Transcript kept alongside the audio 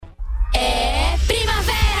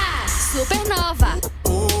Supernova.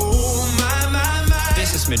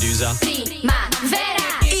 This is Medusa.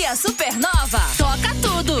 Primavera. E a Supernova toca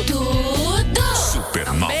tudo. Tudo.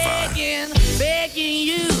 Supernova. Begging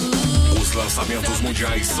you. Os lançamentos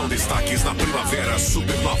mundiais são destaques na Primavera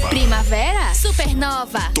Supernova. Primavera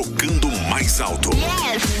Supernova. Tocando mais alto.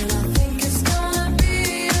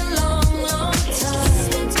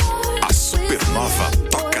 A Supernova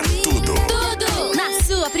toca tudo. Tudo na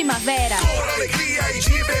sua primavera. Cor, alegria e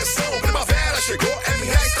diversão. Primavera chegou, é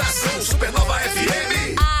minha estação. Supernova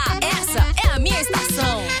FM. Ah, essa é a minha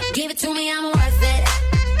estação. Give it to me, I'm worth it.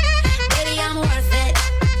 Baby, I'm worth it.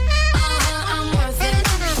 I'm worth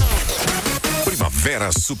it.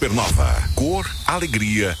 Primavera Supernova. Cor,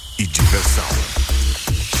 alegria e diversão.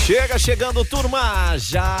 Chegando, turma,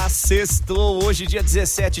 já sextou, hoje dia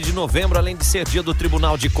 17 de novembro, além de ser dia do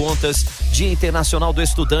Tribunal de Contas, Dia Internacional do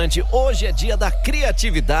Estudante, hoje é dia da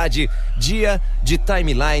criatividade, dia de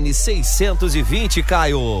Timeline 620,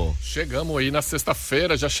 Caio. Chegamos aí na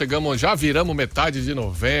sexta-feira, já viramos metade de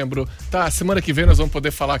novembro, tá, semana que vem nós vamos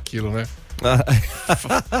poder falar aquilo, né?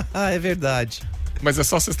 É verdade. Mas é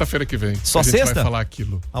só sexta-feira que vem. Só a gente sexta? vai falar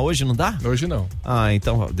aquilo. Ah, hoje não dá? Hoje não. Ah,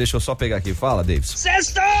 então deixa eu só pegar aqui. Fala, Davis.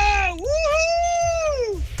 Sexta!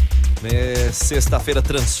 Uhul! Sexta-feira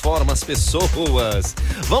transforma as pessoas.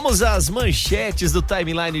 Vamos às manchetes do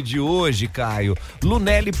timeline de hoje, Caio.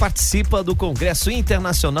 Lunelli participa do Congresso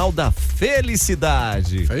Internacional da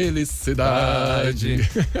Felicidade. Felicidade.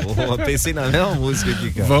 Pensei na mesma música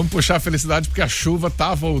aqui, cara. Vamos puxar a felicidade porque a chuva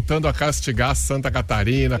tá voltando a castigar Santa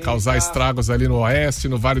Catarina, causar estragos ali no oeste,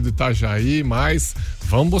 no Vale do Itajaí, mas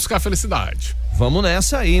vamos buscar a felicidade. Vamos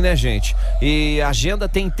nessa aí, né, gente? E a agenda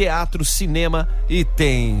tem teatro, cinema e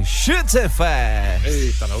tem Schützenfest.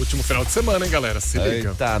 Eita, no último final de semana, hein, galera? Se liga.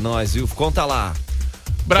 Eita, nós, viu? Conta lá.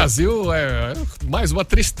 Brasil é mais uma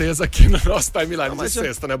tristeza aqui no nosso timeline de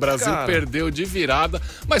sexta, né? Brasil perdeu de virada,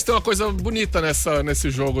 mas tem uma coisa bonita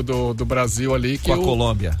nesse jogo do Brasil ali. Que com a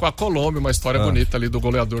Colômbia. Com a Colômbia, uma história bonita ali do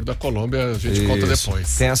goleador da Colômbia, a gente conta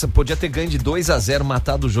depois. Tem essa, podia ter ganho de 2-0,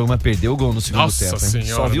 matado o jogo, mas perdeu o gol no segundo tempo. Nossa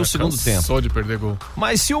senhora, só viu o segundo tempo. Só de perder gol.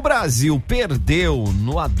 Mas se o Brasil perdeu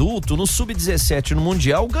no adulto, no sub-17 no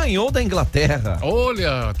Mundial, ganhou da Inglaterra.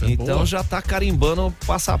 Olha, tá então boa. Já tá carimbando o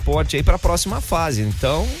passaporte aí pra próxima fase.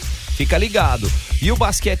 Então, fica ligado. E o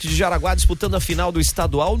basquete de Jaraguá disputando a final do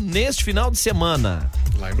estadual neste final de semana.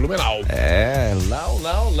 Lá em Blumenau. É,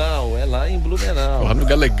 lá em Blumenau. Lá no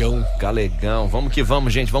Galegão. Vamos que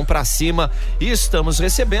vamos, gente, vamos pra cima. E estamos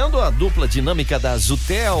recebendo a dupla dinâmica da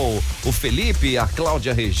Zuttel, o Felipe e a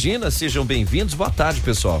Claudia Regina. Sejam bem-vindos. Boa tarde,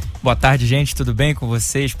 pessoal. Boa tarde, gente. Tudo bem com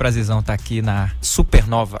vocês? Prazerzão estar aqui na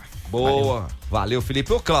Supernova. Boa. Valeu,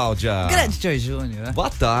 Felipe. Ô, Cláudia. Grande Tio Júnior. Boa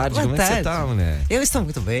tarde. Como é que você tá, mulher? Eu estou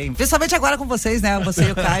muito bem. Principalmente agora com vocês, né? Você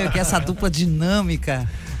e o Caio, que é essa dupla dinâmica.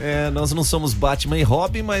 Nós não somos Batman e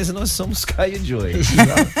Robin, mas nós somos Caio e Joey.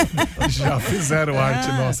 Já fizeram arte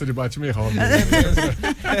nossa de Batman e Robin.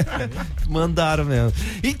 Mandaram mesmo.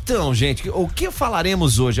 Então, gente, o que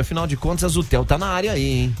falaremos hoje? Afinal de contas, a Zuttel tá na área aí,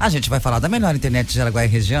 hein? A gente vai falar da melhor internet de Jaraguá e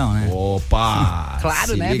região, né? Opa!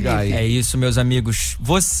 Claro, né? Liga aí. É isso, meus amigos.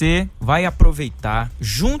 Você vai aproveitar,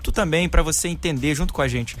 junto também, para você entender, junto com a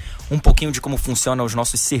gente, um pouquinho de como funcionam os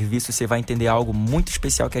nossos serviços. Você vai entender algo muito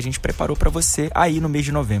especial que a gente preparou para você aí no mês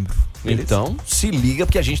de novembro. Beleza? Então, se liga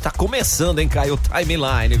porque a gente tá começando, hein, Caio?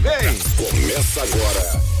 Timeline, vem! Começa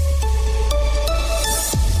agora.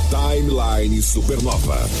 Timeline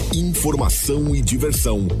Supernova. Informação e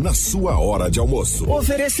diversão na sua hora de almoço.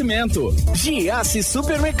 Oferecimento: Giasse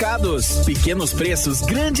Supermercados. Pequenos preços,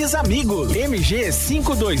 grandes amigos. MG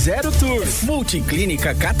 520 Tour.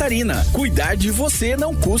 Multiclínica Catarina. Cuidar de você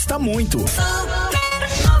não custa muito.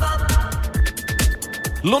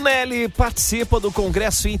 Lunelli participa do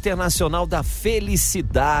Congresso Internacional da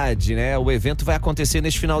Felicidade, né? O evento vai acontecer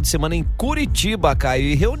neste final de semana em Curitiba, Caio.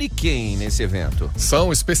 E reúne quem nesse evento?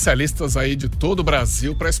 São especialistas aí de todo o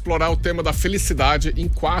Brasil para explorar o tema da felicidade em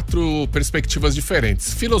 4 perspectivas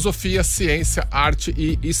diferentes: filosofia, ciência, arte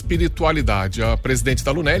e espiritualidade. A presidente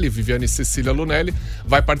da Lunelli, Viviane Cecília Lunelli,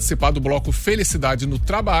 vai participar do bloco Felicidade no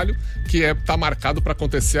Trabalho, que tá marcado para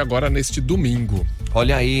acontecer agora neste domingo.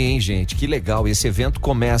 Olha aí, hein, gente, que legal. Esse evento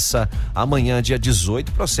começa amanhã, dia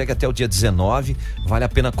 18, prossegue até o dia 19. Vale a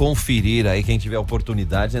pena conferir aí, quem tiver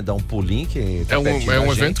oportunidade, né? Dar um pulinho que tá é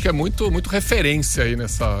um evento que é muito referência aí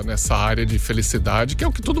nessa área de felicidade, que é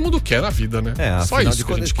o que todo mundo quer na vida, né? Só isso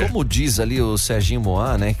que a gente quer. Como diz ali o Serginho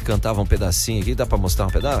Moá, né? Que cantava um pedacinho aqui. Dá pra mostrar um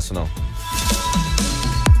pedaço, não?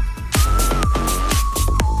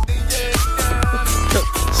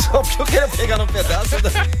 Só porque eu queria chega num pedaço da...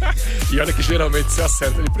 E olha que geralmente você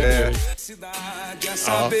acerta de primeira.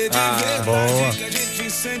 Boa.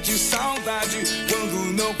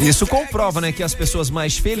 Isso comprova, né, que as pessoas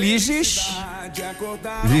mais felizes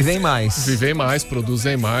vivem mais. Vivem mais,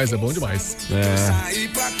 produzem mais, é bom demais.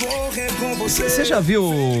 Você já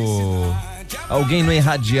viu alguém não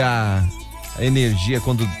irradiar a energia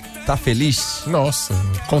quando tá feliz? Nossa,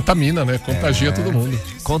 contamina, né? Contagia todo mundo.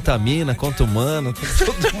 Contamina, conta humano,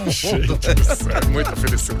 todo mundo. Gente do céu, muita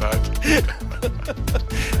felicidade.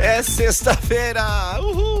 É sexta-feira,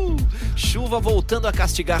 uhul! Chuva voltando a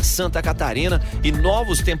castigar Santa Catarina e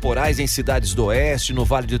novos temporais em cidades do oeste, no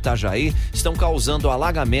Vale do Itajaí, estão causando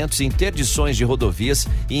alagamentos e interdições de rodovias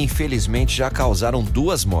e infelizmente já causaram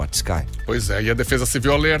 2 mortes, Caio. Pois é, e a Defesa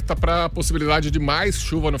Civil alerta para a possibilidade de mais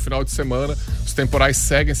chuva no final de semana. Os temporais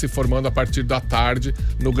seguem se formando a partir da tarde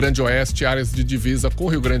no Grande Oeste, áreas de divisa com o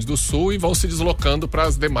Rio Grande do Sul, e vão se deslocando para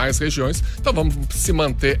as demais regiões. Então vamos se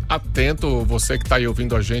manter atento, você que está aí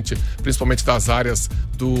ouvindo a gente, principalmente das áreas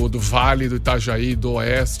do Vale do Itajaí, do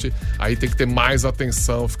Oeste. Aí tem que ter mais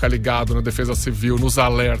atenção, ficar ligado na Defesa Civil, nos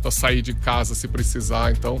alerta, sair de casa se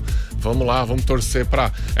precisar. Então vamos lá, vamos torcer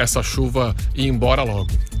para essa chuva ir embora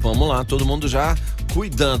logo. Vamos lá, todo mundo já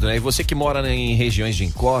cuidando, né? E você que mora em regiões de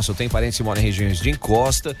encosta, ou tem parentes que moram em regiões de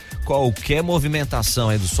encosta, qualquer movimentação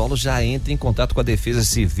aí do solo, já entre em contato com a Defesa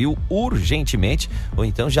Civil urgentemente, ou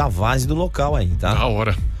então já vaze do local aí, tá? Na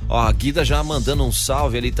hora. Ó, a Guida já mandando um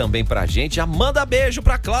salve ali também pra gente, já manda beijo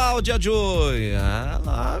pra Claudia, Joy. Ah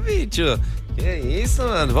lá, bicho. Que isso,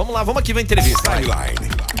 mano. Vamos lá, vamos aqui pra entrevista.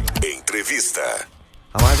 Timeline. Entrevista.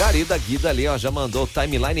 A Margarida Guida ali, ó, já mandou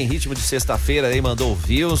timeline em ritmo de sexta-feira aí, mandou o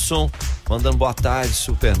Wilson, mandando boa tarde,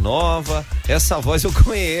 Supernova. Essa voz eu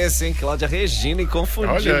conheço, hein? Cláudia Regina, e confundi.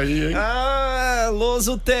 Olha aí, hein? Ah, alô,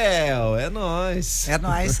 Zuttel, é nóis. É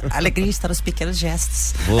nóis. Alegria está nos pequenos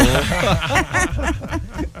gestos.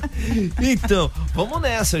 Então, vamos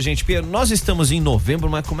nessa, gente. Nós estamos em novembro,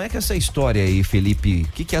 mas como é que é essa história aí, Felipe?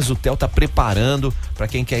 O que a Zuttel tá preparando para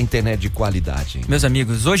quem quer internet de qualidade? Meus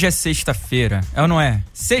amigos, hoje é sexta-feira, é ou não é?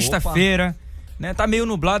 Sexta-feira, né? Tá meio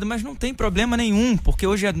nublado, mas não tem problema nenhum, porque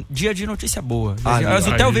hoje é dia de notícia boa. A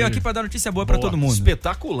Zuttel veio aqui pra dar notícia boa pra todo mundo.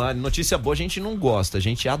 Espetacular. Notícia boa a gente não gosta, a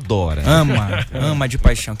gente adora. Ama de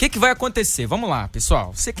paixão. O que vai acontecer? Vamos lá,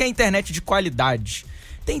 pessoal. Você quer internet de qualidade?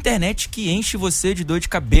 Tem internet que enche você de dor de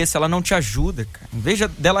cabeça, ela não te ajuda, cara. Em vez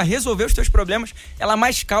dela resolver os teus problemas, ela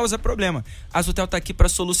mais causa problema. A Zuttel tá aqui pra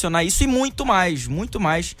solucionar isso e muito mais,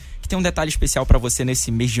 que tem um detalhe especial pra você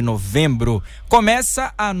nesse mês de novembro.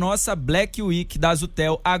 Começa a nossa Black Week da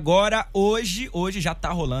Zuttel. Agora, hoje já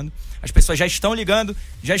tá rolando. As pessoas já estão ligando,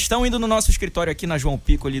 já estão indo no nosso escritório aqui na João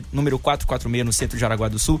Pico, ali, número 446, no centro de Jaraguá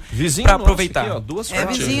do Sul. Vizinho pra aproveitar. Aqui, ó, 2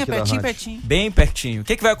 vizinho, pertinho. Bem pertinho. O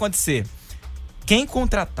que vai acontecer? Quem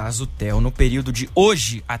contratar a Zuttel no período de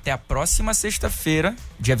hoje até a próxima sexta-feira,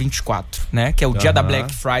 dia 24, né? Que é o dia da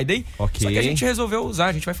Black Friday. Okay. Só que a gente resolveu usar,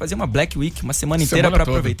 a gente vai fazer uma Black Week, uma semana inteira para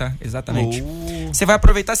aproveitar. Exatamente. Você vai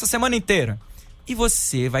aproveitar essa semana inteira. E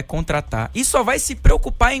você vai contratar. E só vai se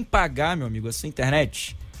preocupar em pagar, meu amigo, a sua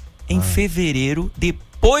internet em fevereiro,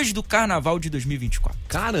 depois do carnaval de 2024.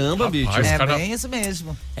 Caramba, bicho. Bem isso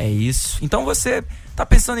mesmo. É isso. Então você tá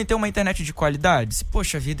pensando em ter uma internet de qualidade? Se,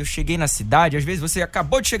 poxa vida, eu cheguei na cidade, às vezes você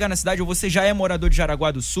acabou de chegar na cidade ou você já é morador de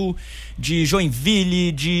Jaraguá do Sul, de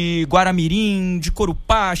Joinville, de Guaramirim, de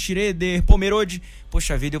Corupá, Schroeder, Pomerode.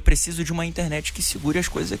 Poxa vida, eu preciso de uma internet que segure as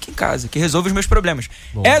coisas aqui em casa, que resolva os meus problemas.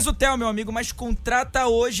 Bom. É Zuttel, meu amigo, mas contrata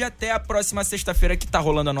hoje até a próxima sexta-feira que tá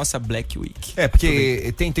rolando a nossa Black Week. É,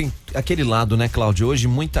 porque tem aquele lado, né, Cláudio? Hoje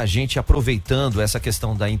muita gente aproveitando essa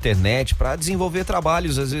questão da internet para desenvolver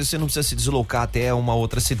trabalhos. Às vezes você não precisa se deslocar até uma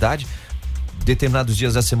outra cidade. Determinados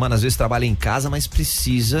dias da semana, às vezes trabalha em casa, mas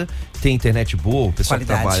precisa ter internet boa, o pessoal que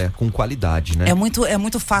trabalha com qualidade, né? É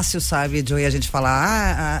muito fácil, sabe, Joey, a gente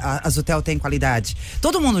falar, a Zuttel tem qualidade.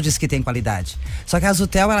 Todo mundo diz que tem qualidade. Só que a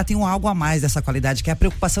Zuttel, ela tem algo a mais dessa qualidade, que é a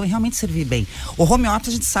preocupação em realmente servir bem. O home office,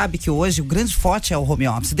 a gente sabe que hoje o grande forte é o home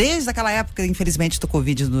office. Desde aquela época, infelizmente, do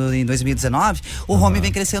Covid em 2019, o home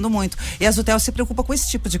vem crescendo muito. E a Zuttel se preocupa com esse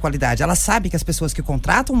tipo de qualidade. Ela sabe que as pessoas que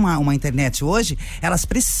contratam uma internet hoje, elas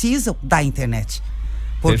precisam da internet.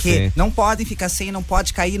 Porque Perfeito. não podem ficar sem, não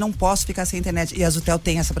pode cair, não posso ficar sem internet. E a Zuttel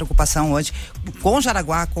tem essa preocupação hoje com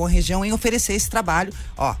Jaraguá, com a região, em oferecer esse trabalho,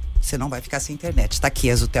 ó, você não vai ficar sem internet. Tá aqui,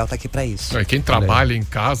 a Zuttel tá aqui pra isso. Quem trabalha em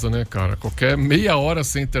casa, né, cara, qualquer meia hora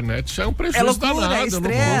sem internet já é um prejuízo danado. É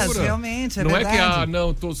estresse, realmente, não verdade. É que,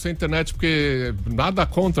 não, tô sem internet porque nada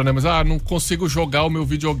contra, né, mas, não consigo jogar o meu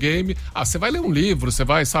videogame. Você vai ler um livro, você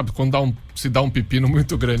vai, sabe, quando se dá um pepino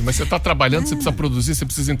muito grande, mas você tá trabalhando, você precisa produzir, você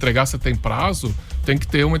precisa entregar, você tem prazo, tem que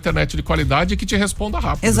ter uma internet de qualidade e que te responda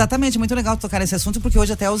rápido. Exatamente, muito legal tocar nesse assunto, porque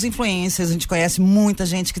hoje até os influencers, a gente conhece muita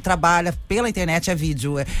gente que trabalha pela internet, é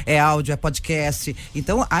vídeo, é áudio, é podcast.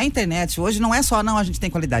 Então a internet hoje não é só, a gente tem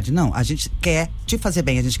qualidade, não, a gente quer te fazer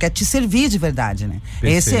bem, a gente quer te servir de verdade, né?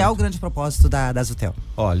 Perfeito. Esse é o grande propósito da Zuttel.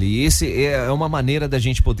 Olha, e esse é uma maneira da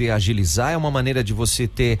gente poder agilizar, é uma maneira de você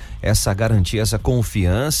ter essa garantia, essa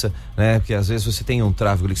confiança, né? Porque às vezes você tem um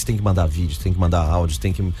tráfego ali que você tem que mandar vídeo, você tem que mandar áudio, você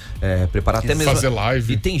tem que preparar até mesmo. Fazer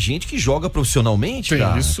live. E tem gente que joga profissionalmente, tem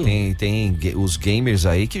cara. Isso. Tem os gamers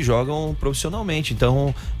aí que jogam profissionalmente.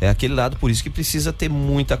 Então, é aquele lado, por isso que precisa ter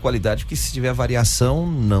muita qualidade, porque se tiver variação,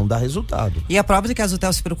 não dá resultado. E a prova de que a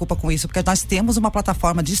Zuttel se preocupa com isso, porque nós temos uma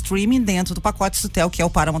plataforma de streaming dentro do pacote Zuttel, que é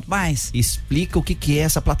o Paramount+. Explica o que é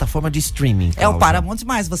essa plataforma de streaming, Cláudia. É o Paramount+.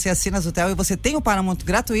 Você assina a Zuttel e você tem o Paramount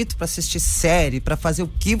gratuito para assistir série, para fazer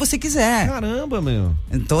o que você quiser. Caramba, meu.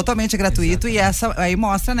 Totalmente gratuito. Exatamente. E essa aí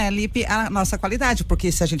mostra, né, Lipe, a nossa qualidade,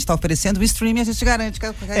 porque se a gente tá oferecendo o streaming, a gente garante que a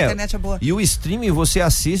internet é boa. E o streaming você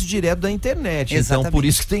assiste direto da internet. Exatamente. Então, por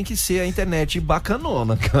isso que tem que ser a internet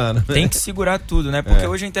bacanona, cara. Tem que segurar tudo, né? Porque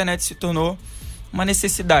hoje a internet se tornou uma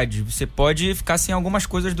necessidade. Você pode ficar sem algumas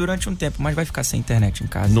coisas durante um tempo, mas vai ficar sem internet em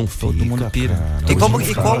casa. Não todo fica, mundo pira. E como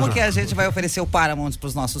que a gente vai oferecer o Paramount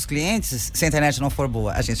pros nossos clientes se a internet não for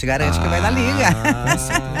boa? A gente garante que vai dar liga.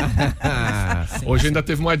 Hoje ainda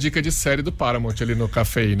teve uma dica de série do Paramount ali no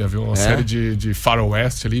Cafeína, viu? Uma série de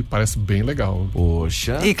faroeste ali, parece bem legal.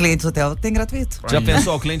 Poxa. E clientes Zuttel tem gratuito. Já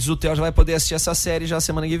pensou? O cliente Zuttel já vai poder assistir essa série já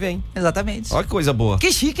semana que vem. Exatamente. Olha que coisa boa.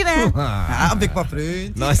 Que chique, né? Bico pra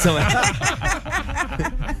frente. Nós estamos...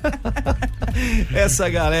 Essa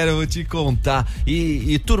galera, eu vou te contar.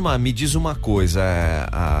 E turma, me diz uma coisa.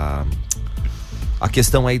 A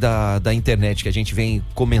questão aí da internet, que a gente vem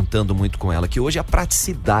comentando muito com ela, que hoje a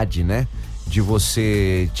praticidade, né? De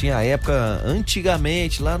você, tinha a época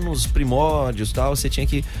antigamente, lá nos primórdios tal, você tinha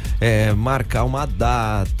que marcar uma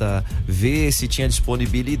data, ver se tinha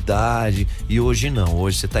disponibilidade, e hoje não,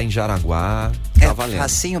 hoje você tá em Jaraguá, tá valendo.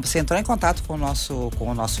 Assim, você entrou em contato com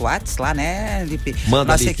o nosso WhatsApp lá, né, Lipe?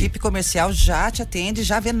 Manda, nossa Lipe. Equipe comercial já te atende,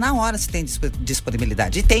 já vê na hora se tem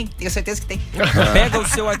disponibilidade, e tenho certeza que tem. Pega o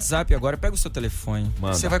seu WhatsApp agora, pega o seu telefone,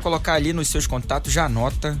 Manda. você vai colocar ali nos seus contatos, já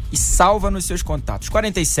anota e salva nos seus contatos,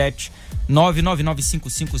 47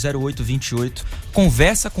 999550828.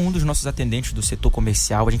 Conversa com um dos nossos atendentes do setor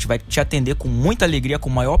comercial. A gente vai te atender com muita alegria, com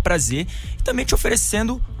o maior prazer, e também te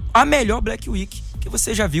oferecendo a melhor Black Week que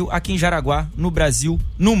você já viu aqui em Jaraguá, no Brasil,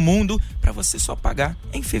 no mundo, pra você só pagar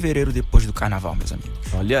em fevereiro, depois do carnaval, meus amigos.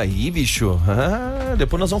 Olha aí, bicho.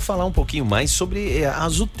 Depois nós vamos falar um pouquinho mais sobre a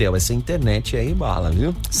Zuttel, essa internet aí bala,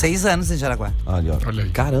 viu? 6 anos em Jaraguá. Olha aí.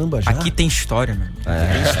 Caramba, já. Aqui tem história, meu amigo.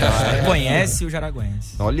 Tem história. Conhece o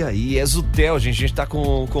jaraguense. Olha aí, é Zuttel, gente. A gente tá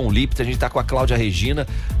com o Lipe, a gente tá com a Claudia Regina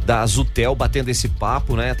da Zuttel batendo esse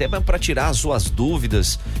papo, né? Até pra tirar as suas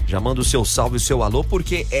dúvidas. Já manda o seu salve, o seu alô,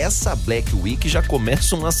 porque essa Black Week já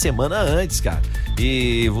começa uma semana antes, cara.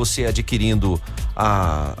 E você adquirindo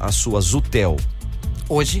a sua Zuttel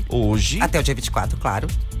Hoje. Até o dia 24, claro.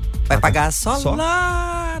 Vai pagar só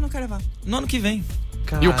lá no carnaval. No ano que vem.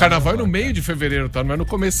 E o carnaval é no meio de fevereiro, tá? Não é no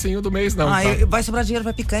comecinho do mês, não. Tá? Vai sobrar dinheiro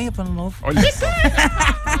pra picanha pro ano novo. Olha só.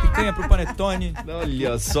 Picanha pro panetone.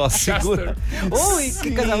 Olha só, segura. Ui,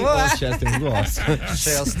 que coisa boa. O Chester gosta.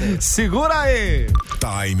 Chester. Segura aí.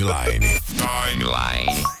 Timeline.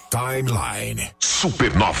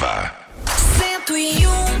 Supernova.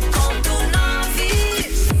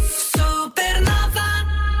 101.9 Supernova.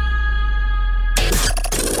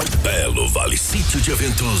 Belo Vale Sítio de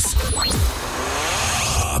Eventos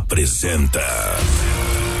apresenta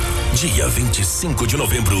dia 25 de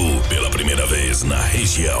novembro, pela primeira vez na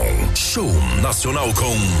região, show nacional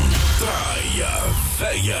com Traia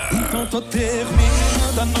Véia. Então tô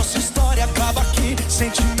terminando, a nossa história acaba aqui.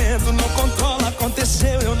 Sentimento não controla,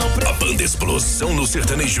 aconteceu, eu não A banda Explosão no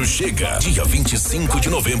Sertanejo chega dia 25 de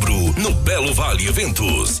novembro no Belo Vale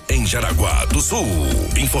Eventos, em Jaraguá do Sul.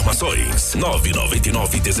 Informações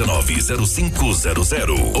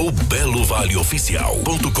 999-190500 ou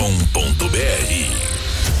belovaleoficial.com.br.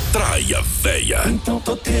 Traia Véia. Então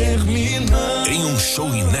tô terminando. Em um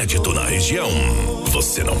show inédito na região,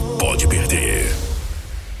 você não pode perder.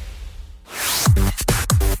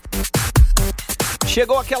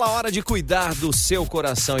 Chegou aquela hora de cuidar do seu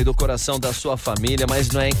coração e do coração da sua família, mas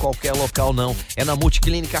não é em qualquer local não, é na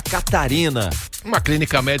Multiclínica Catarina. Uma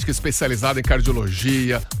clínica médica especializada em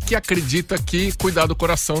cardiologia, que acredita que cuidar do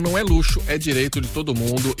coração não é luxo, é direito de todo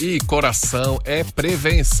mundo e coração é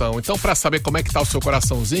prevenção. Então, para saber como é que tá o seu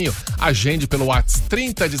coraçãozinho, agende pelo WhatsApp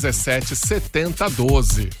 3017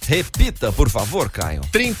 7012. Repita, por favor, Caio.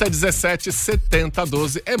 3017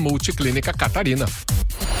 7012 é Multiclínica Catarina.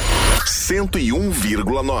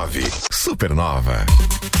 101,9 Supernova.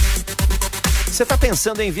 Você tá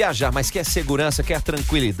pensando em viajar, mas quer segurança, quer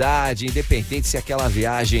tranquilidade, independente se é aquela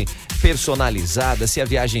viagem personalizada, se é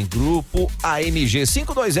viagem em grupo, a MG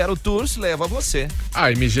 520 Tours leva você.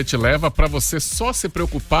 A MG te leva para você só se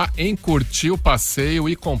preocupar em curtir o passeio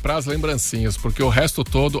e comprar as lembrancinhas, porque o resto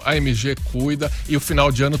todo a MG cuida e o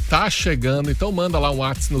final de ano tá chegando, então manda lá um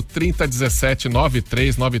WhatsApp no 3017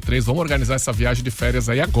 9393, vamos organizar essa viagem de férias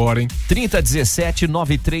aí agora, hein? 3017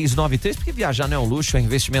 9393, porque viajar não é um luxo, é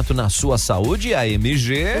investimento na sua saúde e a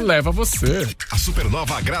MG leva você. A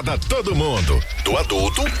Supernova agrada todo mundo, do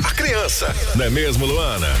adulto à criança. Não é mesmo,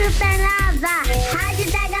 Luana? Supernova, rádio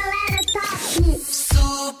da galera top.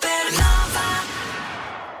 Supernova.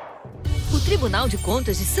 O Tribunal de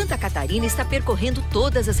Contas de Santa Catarina está percorrendo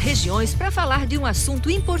todas as regiões para falar de um assunto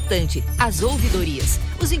importante, as ouvidorias.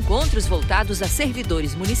 Os encontros voltados a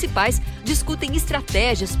servidores municipais discutem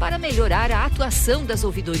estratégias para melhorar a atuação das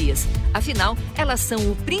ouvidorias. Afinal, elas são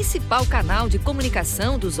o principal canal de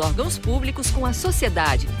comunicação dos órgãos públicos com a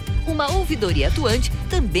sociedade. Uma ouvidoria atuante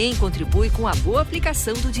também contribui com a boa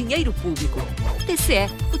aplicação do dinheiro público. TCE,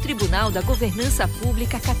 o Tribunal da Governança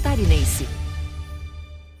Pública Catarinense.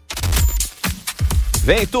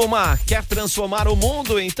 Vem, turma, quer transformar o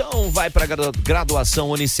mundo? Então vai para a graduação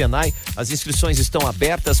Unisenai. As inscrições estão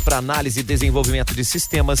abertas para análise e desenvolvimento de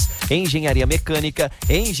sistemas, engenharia mecânica,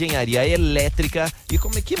 engenharia elétrica e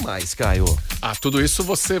como é que mais, Caio? Tudo isso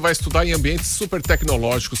você vai estudar em ambientes super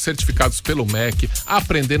tecnológicos, certificados pelo MEC,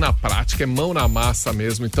 aprender na prática, é mão na massa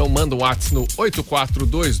mesmo. Então manda um WhatsApp no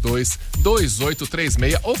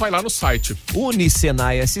 8422-2836 ou vai lá no site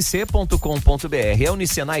unisenaisc.com.br. É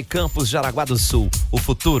Unisenai Campus Jaraguá do Sul. O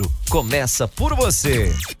futuro começa por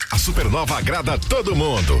você. A Supernova agrada todo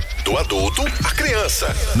mundo, do adulto à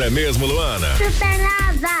criança. Não é mesmo, Luana?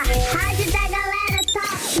 Supernova, rádio da galera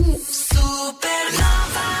top.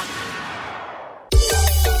 Supernova.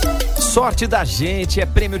 Sorte da gente, é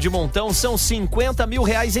prêmio de montão, são 50 mil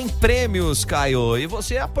reais em prêmios, Caio. E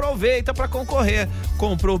você aproveita para concorrer.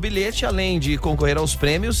 Comprou o bilhete, além de concorrer aos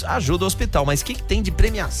prêmios, ajuda o hospital. Mas o que tem de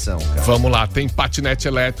premiação, cara? Vamos lá, tem patinete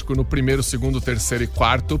elétrico no primeiro, segundo, terceiro e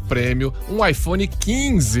quarto prêmio, um iPhone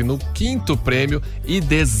 15 no quinto prêmio e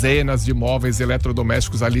dezenas de móveis e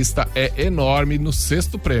eletrodomésticos. A lista é enorme no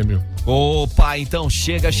sexto prêmio. Opa, então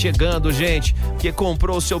chegando, gente, que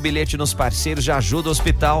comprou o seu bilhete nos parceiros, já ajuda o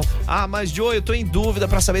hospital. Mas Joe, eu tô em dúvida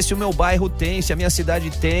pra saber se o meu bairro tem, se a minha cidade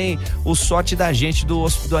tem. O sorte da gente do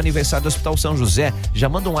aniversário do Hospital São José. Já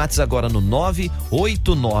manda um WhatsApp agora no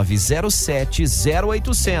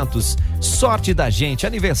 989070800. Sorte da gente,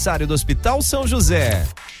 aniversário do Hospital São José.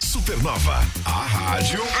 Supernova, a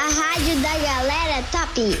rádio da galera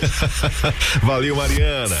top. Valeu,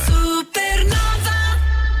 Mariana. Supernova.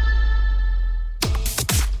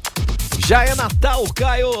 Já é Natal,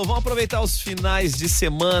 Caio. Vamos aproveitar os finais de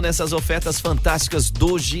semana, essas ofertas fantásticas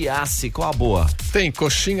do Giasse. Qual a boa? Tem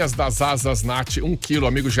coxinhas das asas Nat, 1 quilo,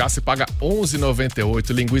 amigo Giasse paga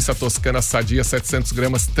R$11,98. Linguiça toscana sadia, 700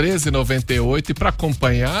 gramas, R$13,98. E pra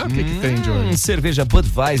acompanhar, o que tem, Johnny? Cerveja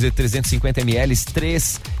Budweiser, 350 ml,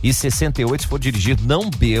 R$3,68. Se for dirigir, não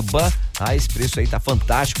beba. Esse preço aí tá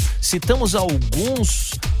fantástico. Citamos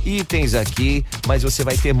alguns itens aqui, mas você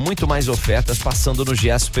vai ter muito mais ofertas passando no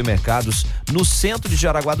Giasse Supermercados, no centro de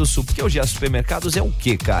Jaraguá do Sul. Porque o Giasse Supermercados é o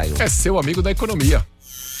quê, Caio? É seu amigo da economia.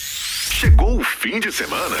 Chegou o fim de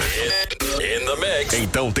semana.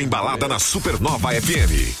 Então tem balada na Supernova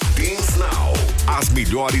FM. Dance Now. As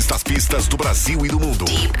melhores das pistas do Brasil e do mundo.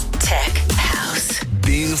 Deep Tech House.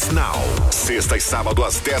 Dance Now. Sexta e sábado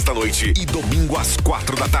às 10 da noite e domingo às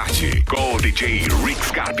 4 da tarde. Com o DJ Rick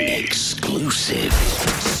Scarpi. Exclusive.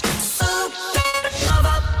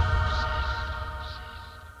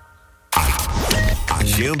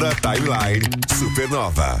 Agenda Timeline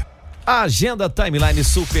Supernova. Agenda Timeline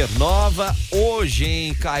Supernova. Hoje,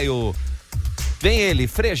 hein, Caio? Vem ele,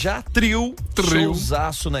 Frejá, trio.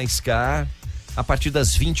 Showzaço na Scar. a partir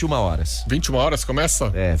das 21 horas. 21 horas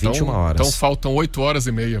começa? 21 horas. Então faltam 8 horas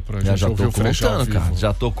e meia pra gente ouvir o Frejá ao vivo. Cara,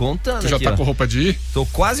 já tô contando. Tu já aqui, tá com roupa de ir? Tô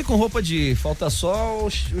quase com roupa de ir. Falta só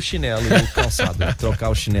o chinelo e o calçado. Trocar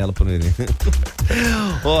o chinelo por ele.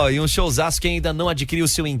 E um showzaço que ainda não adquiriu o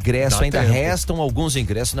seu ingresso. Ainda restam alguns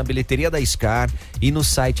ingressos na bilheteria da Scar e no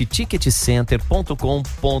site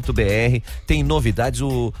ticketcenter.com.br. Tem novidades,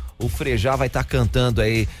 o Frejá vai estar cantando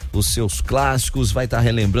aí os seus clássicos, vai estar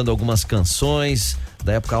relembrando algumas canções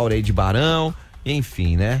da época áurea aí de Barão,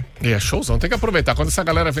 enfim, né? Showzão, tem que aproveitar. Quando essa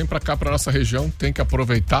galera vem pra cá, pra nossa região, tem que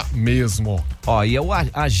aproveitar mesmo. E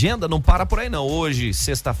a agenda não para por aí não. Hoje,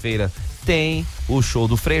 sexta-feira, tem o show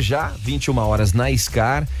do Frejá, 21 horas na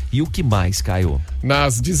Scar. E o que mais, Caio?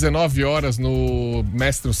 Nas 19 horas no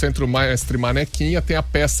Centro Mestre Manequinha tem a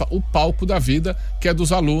peça O Palco da Vida, que é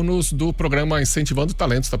dos alunos do programa Incentivando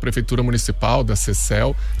Talentos da Prefeitura Municipal, da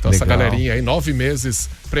CECEL. Então essa galerinha aí, 9 meses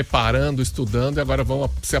preparando, estudando e agora vão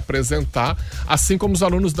se apresentar. Assim como os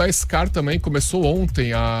alunos da Scar também, começou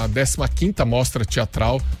ontem a 15ª Mostra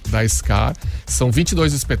Teatral da Scar. São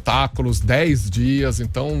 22 espetáculos, 10 dias,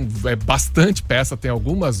 então é bastante peça, tem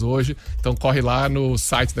algumas hoje. Então corre lá no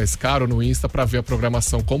site da Scar ou no Insta pra ver a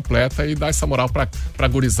programação completa e dar essa moral pra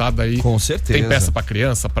gurizada aí. Com certeza. Tem peça pra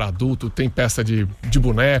criança, pra adulto, tem peça de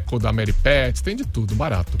boneco, da Mary Pet, tem de tudo,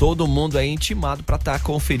 barato. Todo mundo é intimado pra estar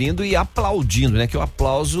conferindo e aplaudindo, né? Que o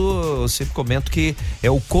aplauso, eu sempre comento que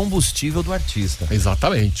é o combustível do artista.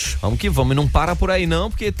 Exatamente. Vamos que vamos, e não para por aí não,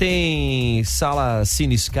 porque tem sala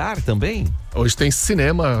Cine Scar também. Hoje tem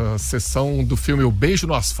cinema, a sessão do filme O Beijo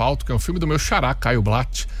no Asfalto, que é um filme do meu xará, Caio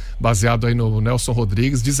Blatt, baseado aí no Nelson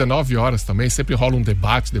Rodrigues, 19 horas também, sempre rola um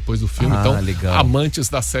debate depois do filme, então legal. Amantes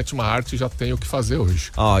da sétima arte já tem o que fazer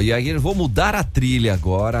hoje. E aí eu vou mudar a trilha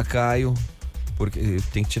agora, Caio, porque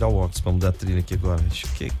tem que tirar o óculos pra mudar a trilha aqui agora.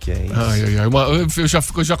 Que é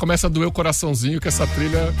isso? Já começa a doer o coraçãozinho que essa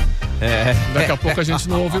trilha daqui a pouco a gente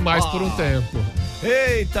não ouve mais por um tempo.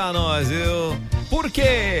 Eita nós, viu? Por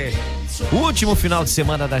quê? Último final de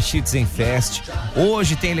semana da Schützenfest.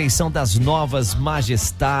 Hoje tem eleição das novas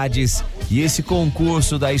majestades e esse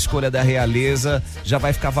concurso da escolha da realeza já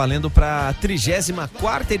vai ficar valendo para a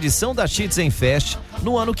 34ª edição da Schützenfest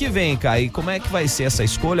no ano que vem, Kai. Como é que vai ser essa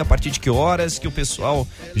escolha? A partir de que horas que o pessoal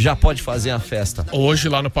já pode fazer a festa? Hoje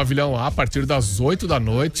lá no Pavilhão A, a partir das 8 da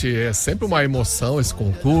noite, é sempre uma emoção esse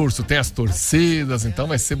concurso, tem as torcidas, então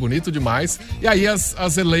vai ser bonito demais. E aí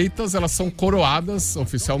as eleitas, elas são coroadas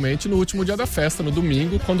oficialmente no último dia da festa, no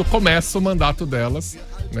domingo, quando começa o mandato delas,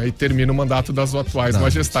 né, e termina o mandato das atuais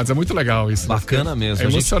majestades. É muito legal isso. Bacana mesmo. É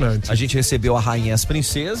emocionante. A gente recebeu a rainha e as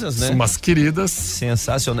princesas, né? Umas queridas.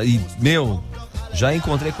 Sensacional. E, já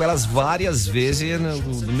encontrei com elas várias vezes,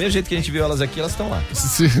 do mesmo jeito que a gente viu elas aqui, elas estão lá.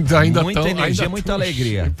 Ainda muita energia, muita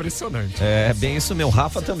alegria. Impressionante. É, bem isso mesmo.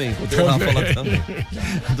 Rafa também, encontrei o Rafa lá também,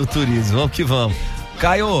 do turismo. Vamos que vamos.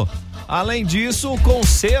 Caio, além disso, o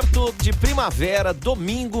concerto de primavera,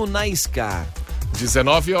 domingo na Scar.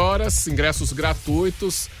 19 horas, ingressos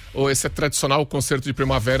gratuitos. Esse é tradicional concerto de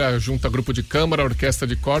primavera, junta grupo de câmara, orquestra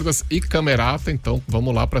de cordas e camerata. Então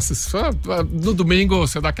vamos lá para assistir. No domingo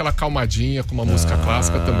você dá aquela calmadinha com uma música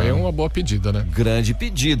clássica também, é uma boa pedida, né? Grande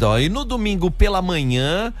pedida, E no domingo pela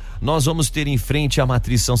manhã nós vamos ter em frente à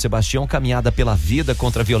Matriz São Sebastião caminhada pela vida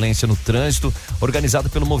contra a violência no trânsito, organizada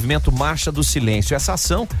pelo movimento Marcha do Silêncio. Essa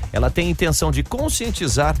ação, ela tem a intenção de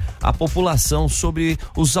conscientizar a população sobre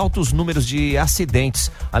os altos números de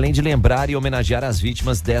acidentes, além de lembrar e homenagear as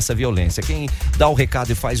vítimas dessa violência. Quem dá o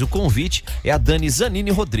recado e faz o convite é a Dani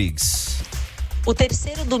Zanini Rodrigues. O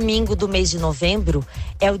terceiro domingo do mês de novembro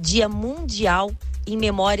é o Dia Mundial em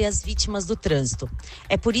memória às vítimas do trânsito.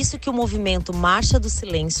 É por isso que o movimento Marcha do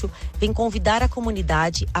Silêncio vem convidar a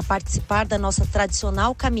comunidade a participar da nossa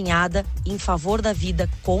tradicional caminhada em favor da vida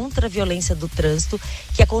contra a violência do trânsito,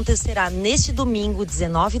 que acontecerá neste domingo,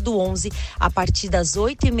 19/11, a partir das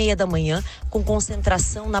 8h30 da manhã, com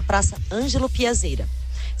concentração na Praça Ângelo Piazeira.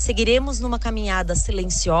 Seguiremos numa caminhada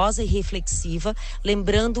silenciosa e reflexiva,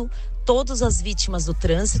 lembrando todas as vítimas do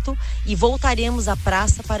trânsito, e voltaremos à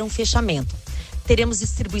praça para um fechamento. Teremos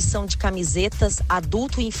distribuição de camisetas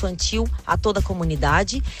adulto e infantil a toda a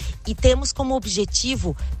comunidade e temos como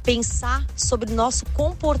objetivo pensar sobre nosso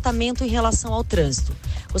comportamento em relação ao trânsito.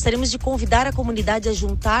 Gostaríamos de convidar a comunidade a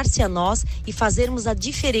juntar-se a nós e fazermos a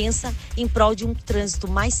diferença em prol de um trânsito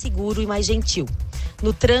mais seguro e mais gentil.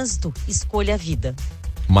 No trânsito, escolha a vida.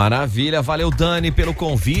 Maravilha, valeu Dani pelo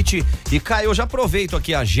convite. E Caio, eu já aproveito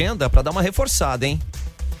aqui a agenda para dar uma reforçada, hein?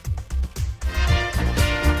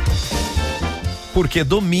 Porque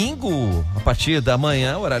domingo, a partir da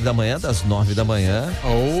manhã, horário da manhã, das 9 da manhã.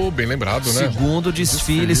 Bem lembrado, né?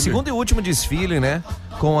 Segundo e último desfile, né?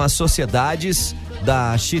 Com as sociedades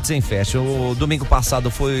da Schützenfest. O domingo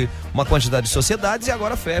passado foi uma quantidade de sociedades e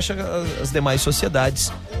agora fecha as demais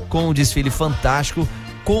sociedades com um desfile fantástico.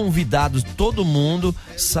 Convidados, todo mundo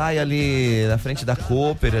sai ali na frente da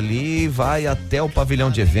Cooper ali, vai até o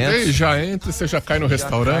pavilhão de eventos. E já entra, você já cai no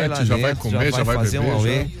restaurante, já vai comer, já vai fazer beber. Um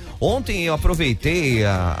auê. Ontem eu aproveitei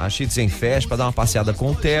a Schützenfest para dar uma passeada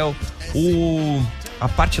com o Theo. A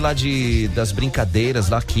parte lá das brincadeiras,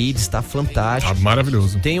 lá Kids, tá fantástico.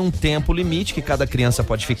 Maravilhoso. Tem um tempo limite que cada criança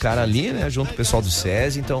pode ficar ali, né? Junto com o pessoal do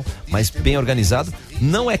SESI, então, mas bem organizado.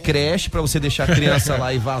 Não é creche pra você deixar a criança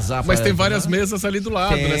lá e vazar. Mas tem várias mesas ali do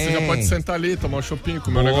lado, né? Você já pode sentar ali, tomar um shopping,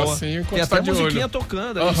 comer um negocinho enquanto tá de olho. Tem até musiquinha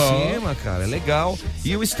tocando ali em cima, cara, é legal.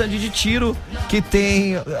 E o stand de tiro, que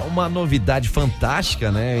tem uma novidade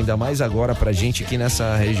fantástica, né? Ainda mais agora pra gente aqui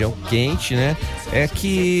nessa região quente, né? É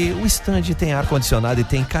que o stand tem ar-condicionado e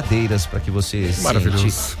tem cadeiras para que você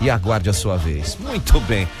sente e aguarde a sua vez. Muito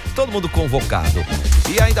bem, todo mundo convocado.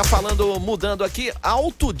 E ainda mudando aqui,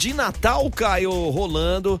 Alto de Natal, Caio,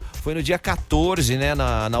 rolando. Foi no dia 14, né?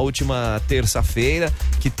 Na última terça-feira,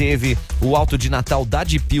 que teve o Alto de Natal da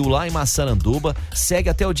Dipil lá em Massaranduba. Segue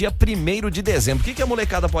até o dia 1º de dezembro. O que a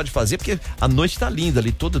molecada pode fazer? Porque a noite tá linda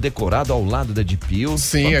ali, todo decorado ao lado da Dipil.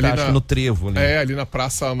 Sim, ali no trevo. Né? Ali na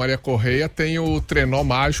Praça Maria Correia tem o trenó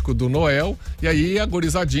mágico do Noel. E aí a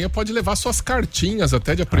gurizadinha pode levar suas cartinhas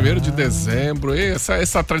até dia 1º de dezembro. E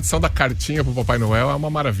essa tradição da cartinha pro Papai Noel é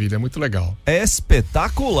uma maravilha, é muito legal. É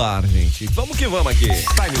espetacular, gente. Vamos que vamos aqui.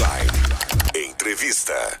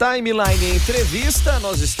 Timeline Entrevista.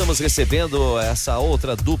 Nós estamos recebendo essa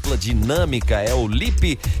outra dupla dinâmica, é o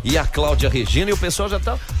Felipe e a Claudia Regina, e o pessoal já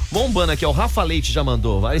tá bombando aqui, ó. O Rafa Leite já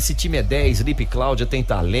mandou. Esse time é 10, Felipe e Cláudia tem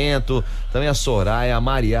talento. Também a Soraya, a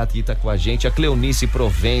Mariata que tá com a gente, a Cleonice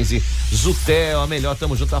Provenzi, Zuttel, a melhor,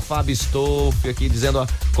 tamo junto, a Fábio Stolf aqui dizendo, a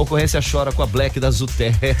concorrência chora com a Black da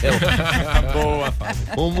Zuttel. Boa, Fábio.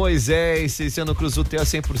 O Moisés, Ciciano Cruz, Zuttel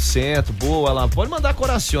 100%, boa lá. Pode mandar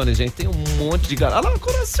corações, gente, tem um monte de galera. Olha lá,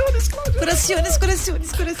 corações, Cláudia. Corações.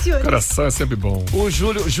 Coração é sempre bom. O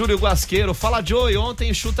Júlio Guasqueiro, fala Joey,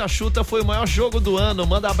 ontem Chuta-Chuta foi o maior jogo do ano,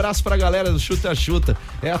 manda abraço pra galera do Chuta-Chuta,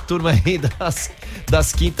 é a turma aí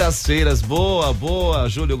das quintas-feiras, boa,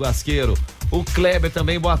 Júlio Guasqueiro. O Kleber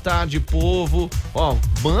também, boa tarde, povo. Ó,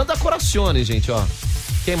 manda corações, gente, ó.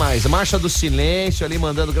 Quem mais? Marcha do Silêncio ali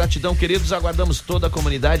mandando gratidão, queridos, aguardamos toda a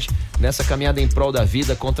comunidade nessa caminhada em prol da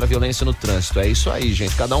vida contra a violência no trânsito. É isso aí,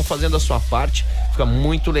 gente, cada um fazendo a sua parte, fica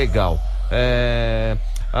muito legal.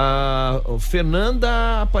 A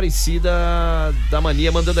Fernanda Aparecida da Mania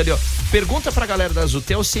mandando ali, ó. Pergunta pra galera da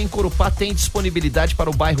Zuttel se em Corupá tem disponibilidade para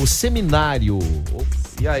o bairro Seminário.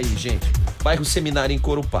 E aí, gente? Bairro Seminário em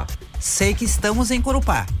Corupá. Sei que estamos em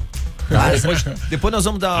Corupá. Depois nós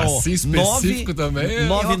vamos dar assim específico também.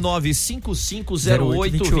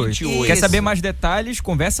 99550828. Quer saber mais detalhes?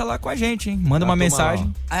 Conversa lá com a gente, hein? Manda uma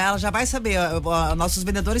mensagem. Ela já vai saber. Nossos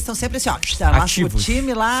vendedores estão sempre assim, ó. Ativos. O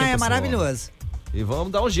time lá sempre é maravilhoso. E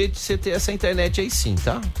vamos dar um jeito de você ter essa internet aí sim,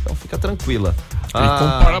 tá? Então fica tranquila. E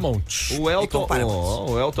com Paramount. O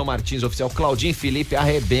Elton Martins, oficial. Claudinho e Felipe,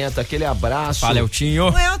 arrebenta. Aquele abraço. Fala,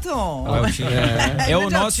 Eltinho. O Elton. É o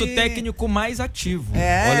nosso técnico mais ativo.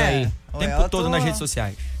 Olha aí. O tempo todo nas redes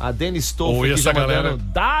sociais. A Denis Stoff aqui já mandando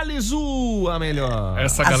Dalizu, a melhor.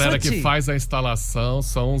 Essa galera que faz a instalação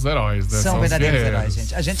são os heróis, né? São verdadeiros heróis,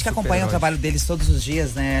 gente. A gente que acompanha o trabalho deles todos os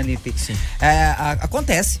dias, né, Lipe? Sim.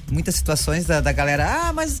 Acontece muitas situações da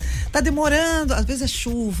galera, mas tá demorando. Às vezes é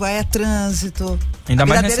chuva, é trânsito. Ainda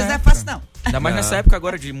mais deles nessa não é época. fácil, não. Ainda mais nessa época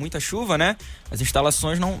agora de muita chuva, né? As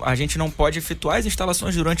instalações a gente não pode efetuar as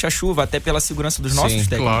instalações durante a chuva, até pela segurança dos nossos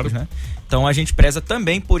técnicos, claro. Né? Então a gente preza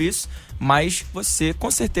também por isso, mas você, com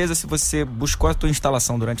certeza, se você buscou a tua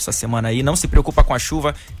instalação durante essa semana aí, não se preocupa com a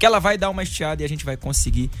chuva, que ela vai dar uma estiada e a gente vai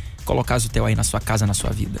conseguir colocar a Zuttel aí na sua casa, na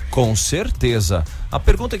sua vida. Com certeza. A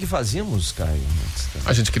pergunta que fazíamos, Caio.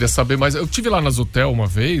 A gente queria saber mais. Eu tive lá na Zuttel uma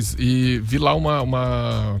vez e vi lá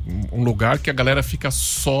um lugar que a galera fica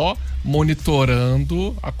só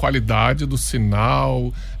monitorando a qualidade do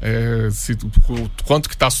sinal, quanto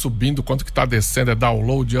que tá subindo, quanto que tá descendo, é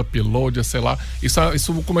download, upload, sei lá.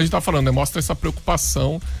 Isso como a gente tá falando, né? Mostra essa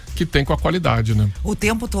preocupação que tem com a qualidade, né? O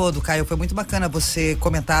tempo todo, Caio, foi muito bacana você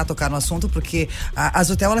comentar, tocar no assunto, porque a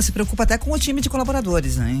Zuttel, ela se preocupa até com o time de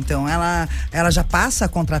colaboradores, né? Então ela já passa a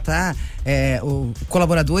contratar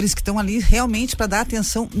colaboradores que estão ali realmente para dar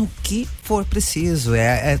atenção no que for preciso.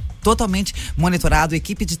 É totalmente monitorado,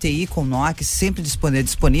 equipe de TI com NOC sempre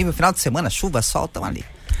disponível, final de semana, chuva, sol, estão ali.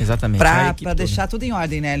 Exatamente. Pra deixar tudo em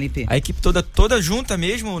ordem, né, Lipe? A equipe toda junta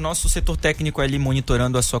mesmo, o nosso setor técnico ali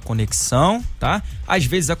monitorando a sua conexão, tá? Às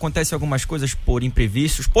vezes acontecem algumas coisas por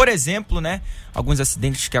imprevistos, por exemplo, né? Alguns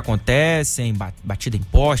acidentes que acontecem, batida em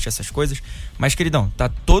poste, essas coisas. Mas, queridão, tá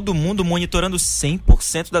todo mundo monitorando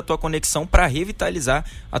 100% da tua conexão para revitalizar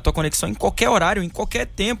a tua conexão em qualquer horário, em qualquer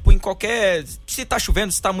tempo, em qualquer... Se tá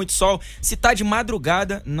chovendo, se tá muito sol, se tá de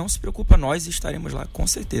madrugada, não se preocupa, nós estaremos lá, com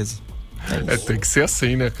certeza. Tem que ser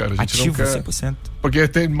assim, né, cara? A gente ativo, não quer... 100%. Porque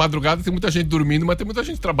tem madrugada, tem muita gente dormindo, mas tem muita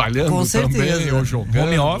gente trabalhando também, ou jogando,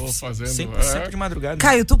 home office, ou fazendo... 100% de madrugada.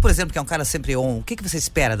 Caio, tu, por exemplo, que é um cara sempre on, o que você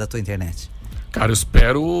espera da tua internet? Cara,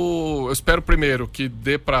 eu espero primeiro que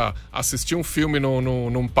dê pra assistir um filme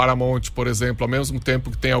num Paramount, por exemplo, ao mesmo tempo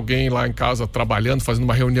que tem alguém lá em casa trabalhando, fazendo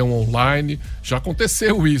uma reunião online. Já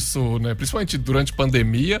aconteceu isso, né? Principalmente durante a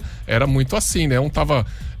pandemia, era muito assim, né? Um tava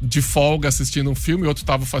de folga assistindo um filme, outro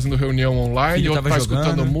tava fazendo reunião online, outro tava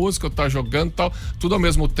escutando música, outro tava jogando e tal, tudo ao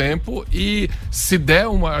mesmo tempo. E se der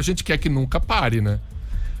a gente quer que nunca pare, né?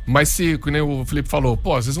 Mas se, como o Felipe falou,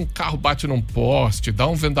 às vezes um carro bate num poste, dá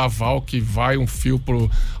um vendaval que vai um fio pro...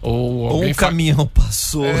 Ou um caminhão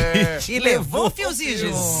passou e levou o fiozinho.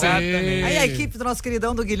 Exatamente. Aí a equipe do nosso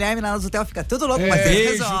queridão do Guilherme lá no Zuttel fica tudo louco, mas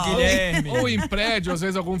beijo, Guilherme. Ou em prédio, às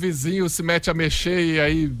vezes algum vizinho se mete a mexer e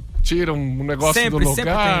aí tira um negócio sempre, do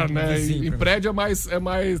lugar, né? Vizinho, em prédio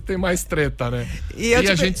tem mais treta, né? E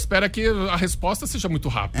a gente espera que a resposta seja muito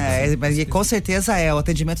rápida. Mas com certeza o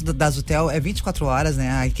atendimento da Zuttel é 24 horas,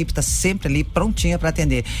 né? A equipe tá sempre ali prontinha para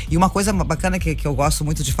atender. E uma coisa bacana que eu gosto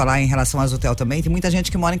muito de falar em relação à Zuttel também, tem muita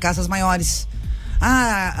gente que mora em casas maiores.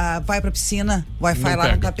 Vai pra piscina, o Wi-Fi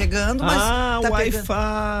lá não tá pegando, mas tá Wi-Fi.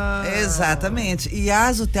 pegando. Exatamente. E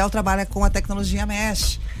a Zuttel trabalha com a tecnologia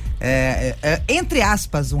Mesh. Entre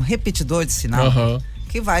aspas, um repetidor de sinal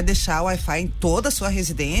que vai deixar o Wi-Fi em toda a sua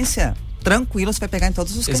residência tranquilo, você vai pegar em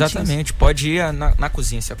todos os cantinhos. Exatamente, pode ir na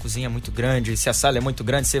cozinha, se a cozinha é muito grande, se a sala é muito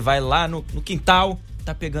grande, você vai lá no quintal,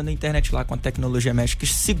 tá pegando a internet lá com a tecnologia Mesh, que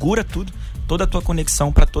segura tudo, toda a tua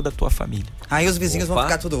conexão para toda a tua família. Aí os vizinhos vão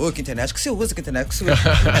ficar tudo, que internet que se usa, que internet que se usa.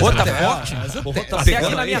 Tá forte? Se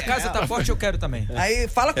aqui na minha casa tá forte, eu quero também. Aí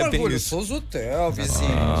fala com orgulho, sou Zuttel,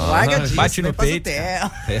 vizinho. Larga disso, bate no peito.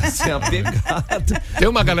 Essa é a pegada. Tem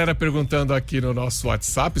uma galera perguntando aqui no nosso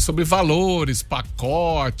WhatsApp sobre valores,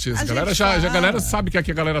 pacotes. A galera sabe que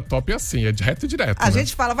aqui a galera top é assim, é reto e direto. A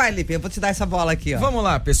gente fala, vai, Lipe, eu vou te dar essa bola aqui, ó. Vamos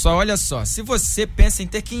lá, pessoal, olha só. Se você pensa em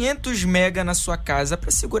ter 500 mega na sua casa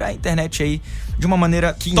pra segurar a internet aí de uma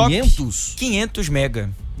maneira 500? 500 mega.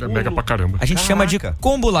 É mega pra caramba. A gente chama de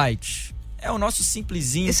Combo Light. É o nosso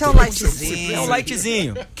simplesinho. Esse é o lightzinho. É o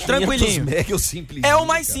lightzinho. Tranquilinho. Mega, o simples. É o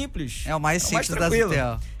mais simples. É o mais simples da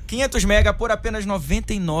Zuttel. 500 mega por apenas R$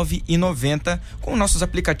 99,90 com nossos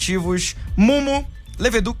aplicativos Mumu,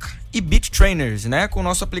 Leveduca e Beat Trainers, né? Com o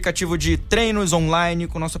nosso aplicativo de treinos online,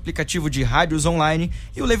 com o nosso aplicativo de rádios online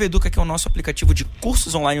e o Leveduca, que é o nosso aplicativo de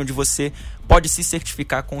cursos online, onde você pode se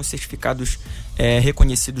certificar com os certificados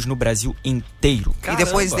reconhecidos no Brasil inteiro. Caramba. E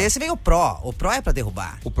depois desse vem o Pro. O Pro é pra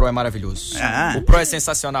derrubar. O Pro é maravilhoso. O Pro é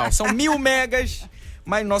sensacional. São 1000 megas.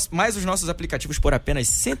 Mais os nossos aplicativos por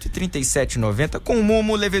apenas R$ 137,90 com o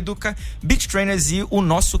Momo, Leveduca, Beat Trainers e o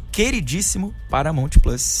nosso queridíssimo Paramount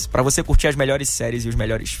Plus. Pra você curtir as melhores séries e os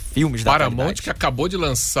melhores filmes da Paramount, qualidade. Que acabou de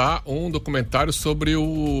lançar um documentário sobre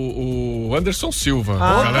o Anderson Silva.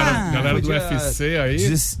 Galera do UFC aí.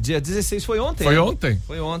 Dia 16 foi ontem. Foi ontem?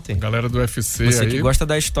 Foi ontem. Galera do UFC Você aí. que gosta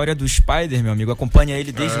da história do Spider, meu amigo, acompanha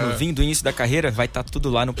ele desde novinho, do início da carreira, vai estar tudo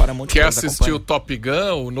lá no Paramount Plus. Quer assistir o Top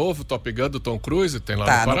Gun, o novo Top Gun do Tom Cruise? Tem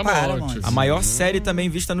lá no Paramount. A maior série também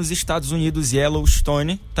vista nos Estados Unidos,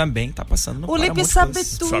 Yellowstone, também tá passando no Paramount. O Lipe sabe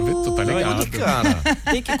tudo. Sabe tudo, tá ligado. Cara.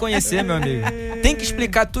 Tem que conhecer, meu amigo. Tem que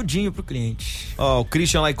explicar tudinho pro cliente. O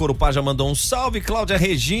Christian lá em Corupá já mandou um salve. Cláudia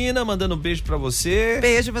Regina mandando um beijo pra você.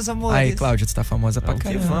 Beijo, meus amores. Aí, Cláudia, tu tá famosa pra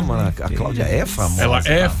caramba. Que fama, a Cláudia é famosa. Ela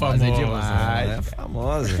é famosa. É demais. Ela é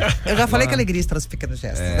famosa. Eu já falei que alegria está nos pequenos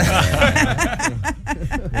gestos.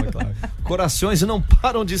 Corações não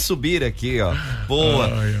param de subir aqui, ó. Boa.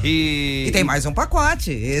 E tem mais um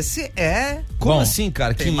pacote. Esse é... Como assim,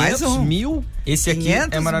 cara? Tem 500 mil? Esse aqui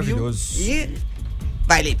é maravilhoso. E...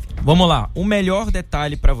 Vai, Lipe. Vamos lá. O melhor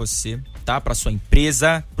detalhe pra você, tá? Pra sua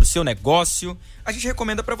empresa, pro seu negócio. A gente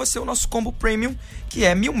recomenda pra você o nosso Combo Premium, que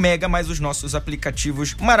é 1000 mega mais os nossos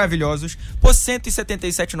aplicativos maravilhosos por R$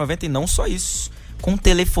 177,90 e não só isso. Com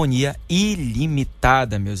telefonia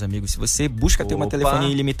ilimitada, meus amigos. Se você busca ter uma telefonia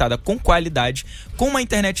ilimitada com qualidade, com uma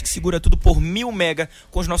internet que segura tudo por 1000 mega,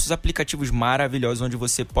 com os nossos aplicativos maravilhosos, onde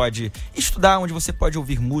você pode estudar, onde você pode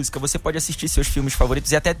ouvir música, você pode assistir seus filmes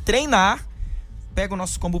favoritos e até treinar, pega o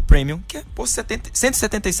nosso combo premium, que é por R$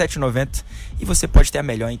 177,90, e você pode ter a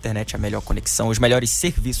melhor internet, a melhor conexão, os melhores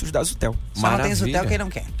serviços da Zuttel. Só não tem Zuttel quem não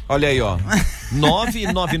quer. Olha aí, ó.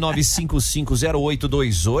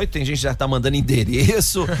 999550828. Tem gente que já tá mandando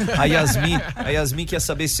endereço. A Yasmin quer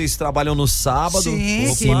saber se vocês trabalham no sábado.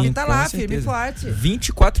 Sim, sim, tá lá, firme e forte.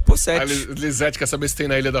 24/7. A Lisete quer saber se tem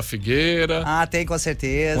na Ilha da Figueira. Ah, tem, com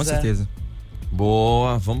certeza. Com certeza.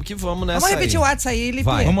 Boa, vamos que vamos nessa. Vamos repetir o WhatsApp aí, Lipe.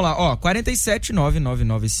 Vamos lá, ó,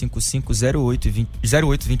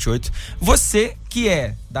 47999550828. Você que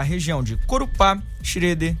é da região de Corupá,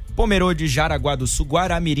 Xereder, Pomerode, Jaraguá do Sul,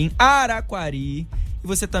 Guaramirim, Araquari, e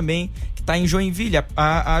você também que está em Joinville,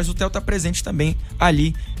 a Zuttel está presente também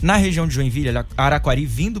ali na região de Joinville, Araquari,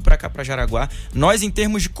 vindo para cá, para Jaraguá. Nós, em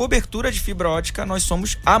termos de cobertura de fibra ótica, nós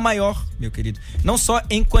somos a maior, meu querido. Não só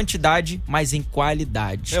em quantidade, mas em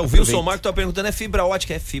qualidade. O Wilson Marco tá perguntando, é fibra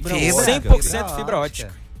ótica? É fibra ótica. 100% fibra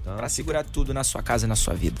ótica. Pra segurar tudo na sua casa e na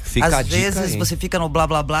sua vida. Às vezes você fica no blá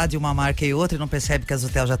blá blá de uma marca e outra e não percebe que a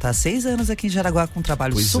Zuttel já tá há 6 anos aqui em Jaraguá com um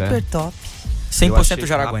trabalho super top. 100%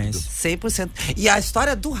 jaraguense. 100%. E a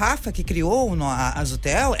história do Rafa, que criou a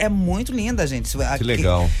Zuttel, é muito linda, gente. Que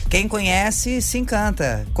legal. Quem conhece se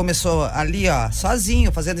encanta. Começou ali, ó, sozinho,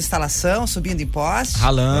 fazendo instalação, subindo em poste.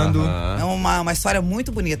 Ralando. É uma história muito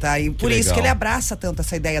bonita. E por isso que ele abraça tanto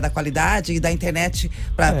essa ideia da qualidade e da internet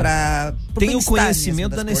pra tem o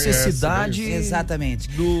conhecimento da necessidade exatamente.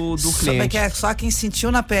 do cliente. Que é só quem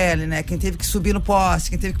sentiu na pele, né? Quem teve que subir no poste,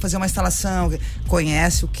 quem teve que fazer uma instalação,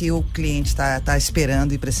 conhece o que o cliente tá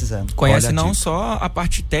esperando e precisando. Conhece não só a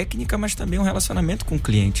parte técnica, mas também um relacionamento com o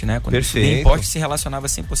cliente, né? Quando Perfeito. o importe se relacionava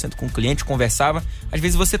 100% com o cliente, conversava, às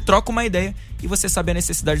vezes você troca uma ideia e você sabe a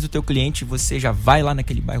necessidade do teu cliente, você já vai lá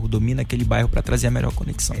naquele bairro, domina aquele bairro para trazer a melhor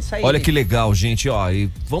conexão. É isso aí. Olha que legal, gente, ó,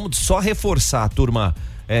 e vamos só reforçar, turma.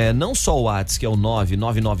 Não só o WhatsApp, que é o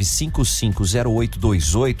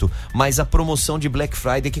 999550828, mas a promoção de Black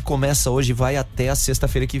Friday que começa hoje e vai até a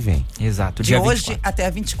sexta-feira que vem. Exato, de hoje até a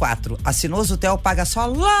 24. Assinou Zuttel, paga só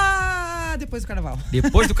lá depois do carnaval.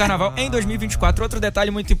 Depois do carnaval, em 2024. Outro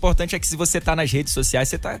detalhe muito importante é que se você tá nas redes sociais,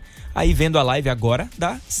 você tá aí vendo a live agora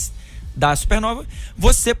da Supernova,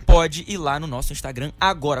 você pode ir lá no nosso Instagram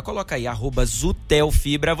agora, coloca aí,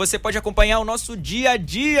 @ZuttelFibra, você pode acompanhar o nosso dia a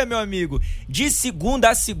dia, meu amigo, de segunda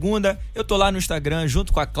a segunda, eu tô lá no Instagram,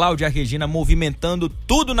 junto com a Claudia e a Regina, movimentando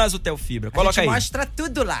tudo na Zuttel Fibra, coloca aí. Mostra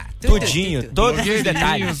tudo lá. Tudinho, todos os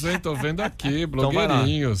detalhes. Hein? Tô vendo aqui,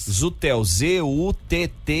 blogueirinhos. Então Zuttel, Zuttel.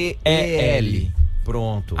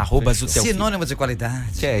 Pronto. @Zuttel. Sinônimo de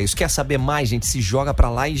qualidade. É isso. Quer saber mais, gente? Se joga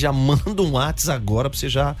pra lá e já manda um WhatsApp agora pra você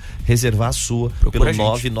já reservar a sua. Procura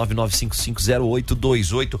pelo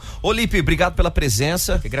 999550828. Ô, Lipe, obrigado pela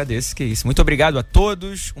presença. Eu agradeço, que isso. Muito obrigado a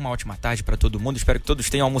todos. Uma ótima tarde pra todo mundo. Espero que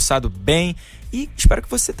todos tenham almoçado bem. E espero que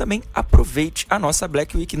você também aproveite a nossa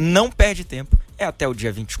Black Week. Não perde tempo. É até o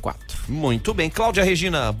dia 24. Muito bem. Cláudia,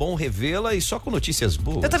 Regina, bom revê-la e só com notícias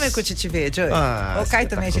boas. Eu também curti te ver, Joey. O Caio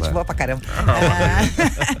também é gente boa pra caramba.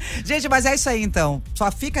 Gente, mas é isso aí então.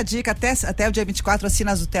 Só fica a dica, até o dia 24,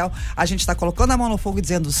 assina a Zuttel. A gente tá colocando a mão no fogo e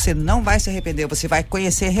dizendo, você não vai se arrepender, você vai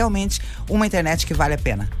conhecer realmente uma internet que vale a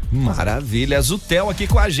pena. Maravilha. Zuttel aqui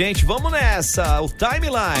com a gente. Vamos nessa. O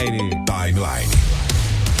Timeline.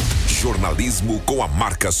 Jornalismo com a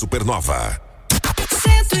marca Supernova.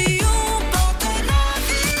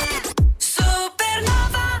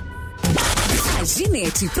 101.9 A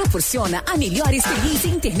Ginete proporciona a melhor experiência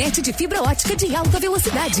em internet de fibra ótica de alta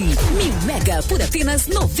velocidade. 1000 mega por apenas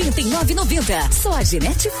R$ 99,90. Só a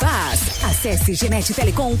Ginete faz. Acesse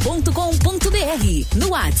ginetetelecom.com.br. No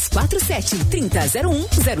WhatsApp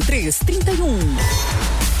 4730010331.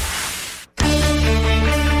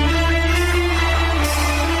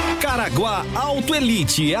 Caraguá Auto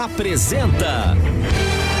Elite apresenta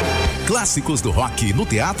Clássicos do Rock no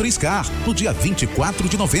Teatro Scar, no dia 24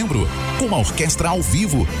 de novembro, com uma orquestra ao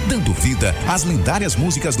vivo, dando vida às lendárias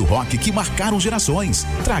músicas do rock que marcaram gerações.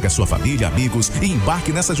 Traga sua família, amigos e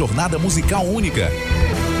embarque nessa jornada musical única.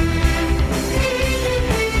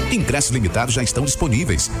 Ingressos limitados já estão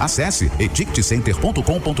disponíveis. Acesse eticketcenter.com.br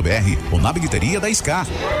ou na bilheteria da Scar.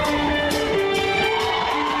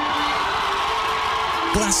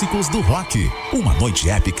 Clássicos do Rock. Uma noite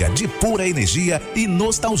épica de pura energia e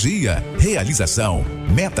nostalgia. Realização: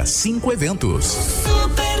 Meta 5 Eventos.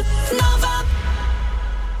 Supernova.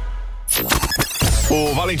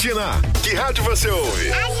 Ô, Valentina, que rádio você ouve?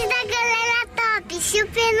 Rádio da galera top,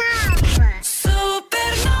 Supernova.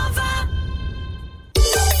 Supernova.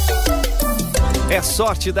 É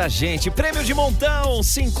sorte da gente. Prêmio de montão,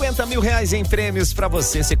 R$50 mil em prêmios pra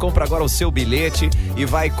você. Você compra agora o seu bilhete e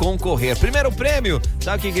vai concorrer. Primeiro prêmio,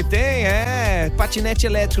 sabe o que tem? patinete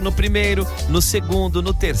elétrico no primeiro, no segundo,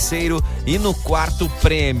 no terceiro e no quarto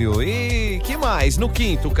prêmio. E que mais? No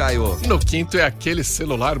quinto, Caio? No quinto é aquele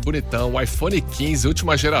celular bonitão, o iPhone 15,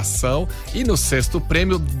 última geração. E no sexto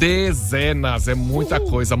prêmio, dezenas. É muita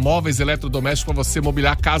coisa. Móveis eletrodomésticos para você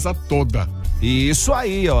mobiliar a casa toda. Isso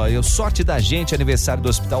aí, ó, sorte da gente, aniversário do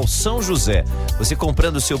Hospital São José. Você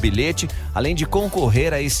comprando o seu bilhete, além de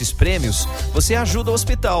concorrer a esses prêmios, você ajuda o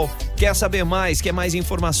hospital. Quer saber mais, quer mais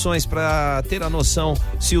informações para ter a noção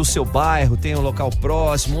se o seu bairro tem um local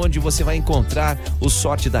próximo, onde você vai encontrar o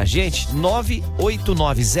Sorte da Gente?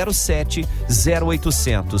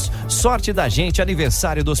 98907-0800. Sorte da Gente,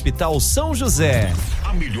 aniversário do Hospital São José.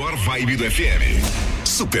 A melhor vibe do FM.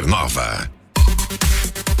 Supernova.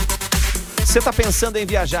 Você tá pensando em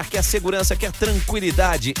viajar, quer segurança, quer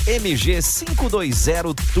tranquilidade? MG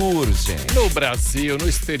 520 Tours, gente. No Brasil, no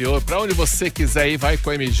exterior, pra onde você quiser ir, vai com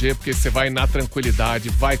a MG, porque você vai na tranquilidade,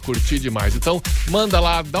 vai curtir demais. Então, manda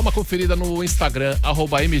lá, dá uma conferida no Instagram,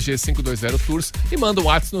 @MG 520 Tours, e manda um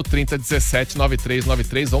WhatsApp no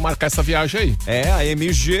 3017-9393. Vamos marcar essa viagem aí. É, a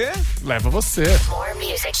MG leva você.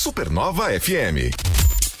 Supernova FM.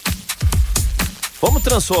 Vamos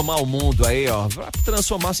transformar o mundo aí, ó. Pra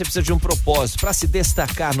transformar, você precisa de um propósito. Pra se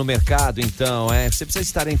destacar no mercado, então, você precisa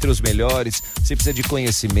estar entre os melhores, você precisa de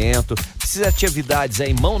conhecimento, precisa de atividades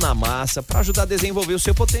aí, mão na massa, pra ajudar a desenvolver o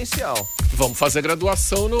seu potencial. Vamos fazer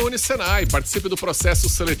graduação no Unisenai. Participe do processo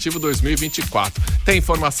seletivo 2024. Tem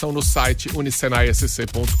informação no site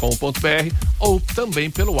unisenaisc.com.br ou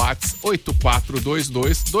também pelo WhatsApp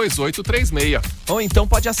 84222836. Ou então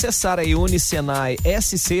pode acessar aí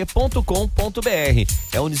unisenaisc.com.br.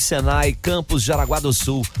 É Unisenai Campus Jaraguá do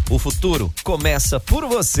Sul. O futuro começa por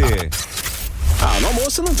você. No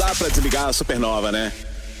almoço não dá pra desligar a Supernova, né?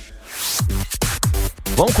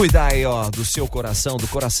 Vamos cuidar aí, ó, do seu coração, do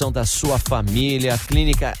coração da sua família.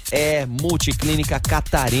 Clínica Multiclínica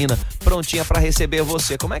Catarina, prontinha pra receber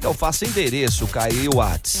você. Como é que eu faço? Endereço, Caio, e o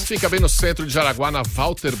WhatsApp? Fica bem no centro de Jaraguá, na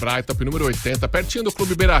Walter Breithaupt, número 80, pertinho do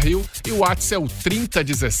Clube Beira Rio, e o WhatsApp é o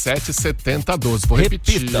 3017-7012. Vou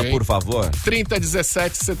repetir, repita, por favor.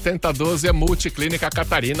 3017-7012 é Multiclínica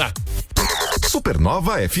Catarina.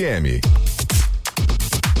 Supernova FM.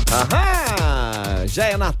 Aham! Já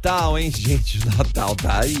é Natal, hein, gente? O Natal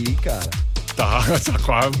tá aí, cara. Tá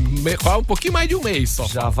quase um pouquinho mais de um mês só.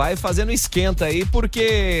 Já vai fazendo esquenta aí,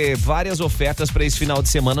 porque várias ofertas para esse final de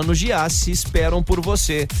semana no Giasse esperam por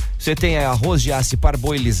você. Você tem arroz Giasse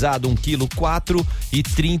parboilizado, 1 kg,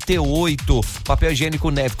 R$4,38. Papel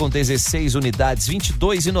higiênico Neve com 16 unidades,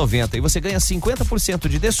 R$22,90. E você ganha 50%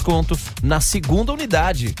 de desconto na segunda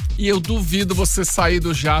unidade. E eu duvido você sair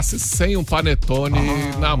do Giasse sem um panetone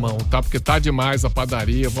na mão, tá? Porque tá demais a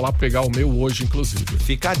padaria. Vou lá pegar o meu hoje, inclusive.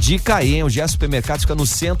 Fica a dica aí, hein? O Giasse Supermercados fica no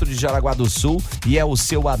centro de Jaraguá do Sul e é o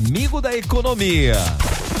seu amigo da economia.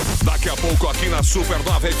 Daqui a pouco aqui na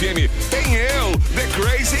Supernova FM tem eu, The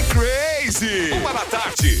Crazy Crazy.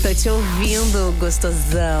 1h. Tô te ouvindo,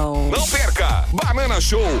 gostosão. Não perca, Banana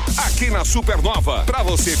Show aqui na Supernova, pra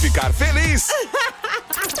você ficar feliz,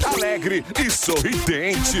 alegre e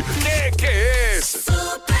sorridente. Que é esse?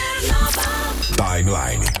 Supernova.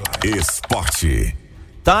 Timeline Esporte.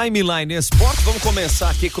 Timeline Esporte, vamos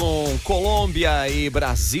começar aqui com Colômbia e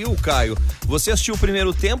Brasil, Caio. Você assistiu o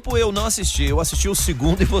primeiro tempo, eu não assisti. Eu assisti o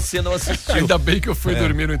segundo e você não assistiu. Ainda bem que eu fui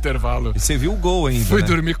dormir no intervalo. E você viu o gol ainda, Fui né?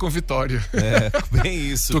 dormir com vitória. Bem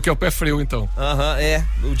isso. Tu que é o pé frio, então.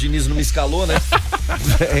 O Diniz não me escalou, né?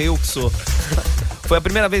 É eu que sou. Foi a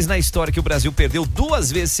primeira vez na história que o Brasil perdeu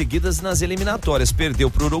 2 vezes seguidas nas eliminatórias.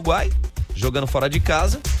 Perdeu pro Uruguai, jogando fora de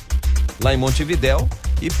casa, lá em Montevidéu,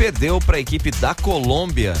 e perdeu para a equipe da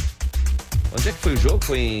Colômbia. Onde é que foi o jogo?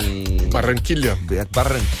 Foi em Barranquilha.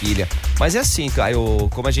 Barranquilha. Mas é assim, Caio,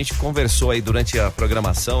 como a gente conversou aí durante a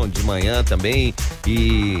programação de manhã também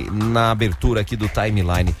e na abertura aqui do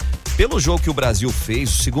Timeline, pelo jogo que o Brasil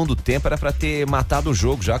fez, o segundo tempo era para ter matado o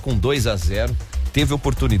jogo já com 2-0, teve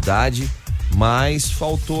oportunidade, mas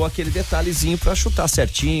faltou aquele detalhezinho para chutar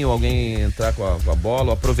certinho, alguém entrar com a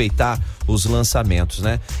bola, aproveitar os lançamentos,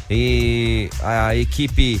 né? E a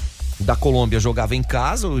equipe da Colômbia jogava em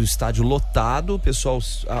casa, o estádio lotado, o pessoal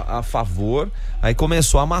a favor, aí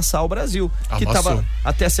começou a amassar o Brasil. Que tava,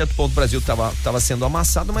 até certo ponto o Brasil tava sendo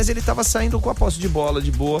amassado, mas ele tava saindo com a posse de bola de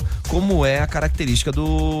boa, como é a característica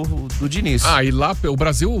do Diniz. E lá o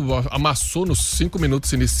Brasil amassou nos 5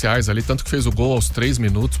 minutos iniciais ali, tanto que fez o gol aos 3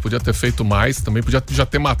 minutos, podia ter feito mais, também podia já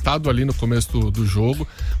ter matado ali no começo do jogo,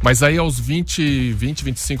 mas aí aos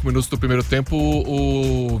 25 minutos do primeiro tempo,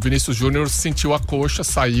 o Vinícius Júnior sentiu a coxa,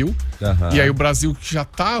 saiu. E aí o Brasil, que já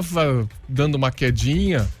tava dando uma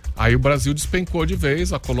quedinha, Aí o Brasil despencou de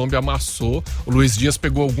vez, a Colômbia amassou, o Luiz Dias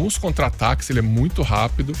pegou alguns contra-ataques, ele é muito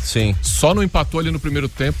rápido. Sim. Só não empatou ali no primeiro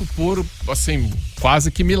tempo por, assim,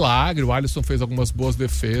 quase que milagre. O Alisson fez algumas boas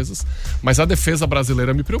defesas, mas a defesa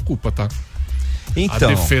brasileira me preocupa, tá? Então,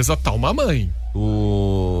 a defesa tá uma mãe.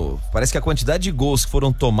 Parece que a quantidade de gols que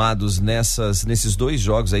foram tomados nesses 2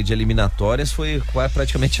 jogos aí de eliminatórias foi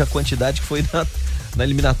praticamente a quantidade que foi na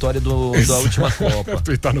eliminatória da última Copa.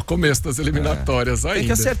 E tá no começo das eliminatórias ainda. Tem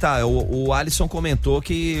que acertar. O Alisson comentou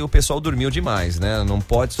que o pessoal dormiu demais, né? Não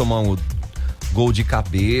pode tomar um gol de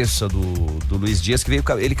cabeça do Luiz Dias, que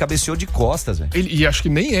ele cabeceou de costas, velho. E acho que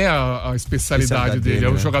nem é a especialidade dele. É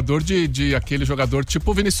um jogador aquele jogador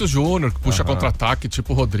tipo o Vinícius Júnior, que puxa contra-ataque,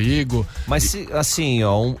 tipo o Rodrigo. Mas assim,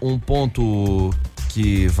 ó, um ponto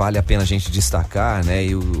que vale a pena a gente destacar, né?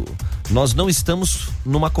 Nós não estamos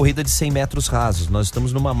numa corrida de 100 metros rasos, nós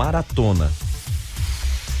estamos numa maratona,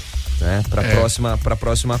 né? Para a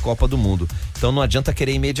próxima Copa do Mundo. Então não adianta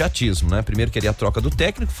querer imediatismo, né? Primeiro querer a troca do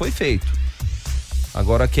técnico, foi feito.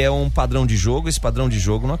 Agora quer um padrão de jogo, esse padrão de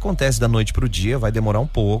jogo não acontece da noite pro dia, vai demorar um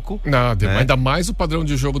pouco. Nada, né? Ainda mais o padrão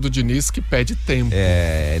de jogo do Diniz, que pede tempo.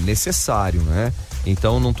 É necessário, né?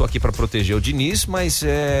 Então não tô aqui para proteger o Diniz, mas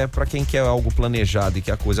para quem quer algo planejado e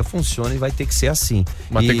que a coisa funcione, vai ter que ser assim.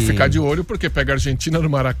 Mas tem que ficar de olho, porque pega a Argentina no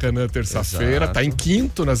Maracanã terça-feira, tá em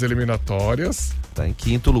 5º nas eliminatórias. Tá em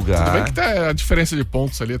 5º lugar. Tudo bem que a diferença de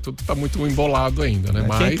pontos ali, tudo tá muito embolado ainda, né?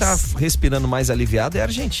 Quem tá respirando mais aliviado é a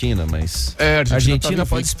Argentina, mas a Argentina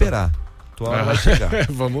pode esperar. Vai chegar.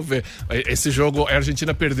 Vamos ver. Esse jogo, a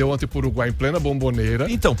Argentina perdeu ontem pro Uruguai em plena Bomboneira.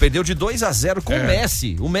 Então, perdeu de 2-0 com o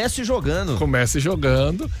Messi. O Messi jogando. Com o Messi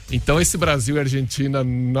jogando. Então, esse Brasil e Argentina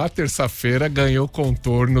na terça-feira ganhou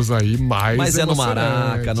contornos aí mais Mas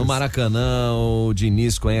emocionantes. no Maracanã, o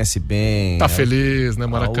Diniz conhece bem. Tá feliz, né,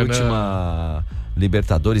 Maracanã? A última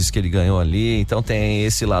Libertadores que ele ganhou ali, então tem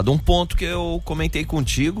esse lado. Um ponto que eu comentei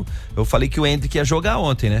contigo, eu falei que o Endrick ia jogar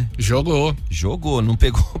ontem, né? Jogou, não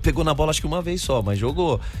pegou na bola acho que uma vez só, mas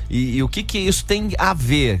jogou. E o que isso tem a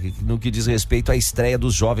ver no que diz respeito à estreia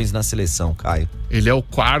dos jovens na seleção, Caio? Ele é o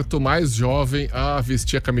 4º mais jovem a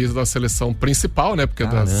vestir a camisa da seleção principal, né? Porque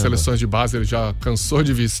das seleções de base ele já cansou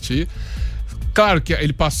de vestir. Claro que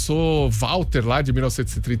ele passou Walter lá de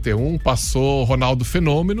 1931, passou Ronaldo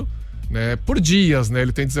Fenômeno, né, por dias, né?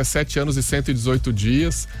 Ele tem 17 anos e 118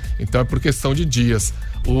 dias, então é por questão de dias.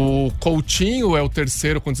 O Coutinho é o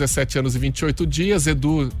 3º com 17 anos e 28 dias,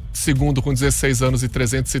 Edu 2º com 16 anos e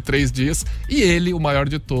 303 dias, e ele, o maior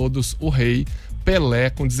de todos, o rei Pelé,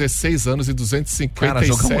 com 16 anos e 257 cara,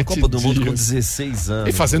 jogar uma Copa do dias. Mundo com 16 anos.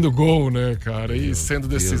 E fazendo gol, né, cara? E sendo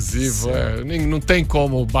decisivo. Não tem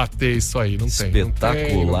como bater isso aí. Não tem.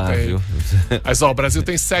 Espetacular, viu? Mas, o Brasil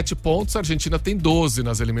tem 7 pontos, a Argentina tem 12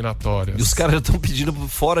 nas eliminatórias. E os caras já estão pedindo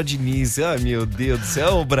fora de Nice. Ai, meu Deus do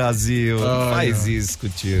céu, o Brasil. Não faz isso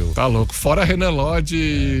contigo. Tá louco. Fora Renan Lodge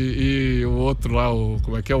e o outro lá,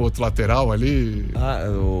 como é que é o outro lateral ali?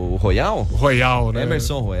 O Royal? Royal, né?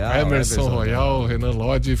 Emerson Royal. Renan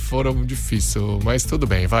Lodge foram difícil, mas tudo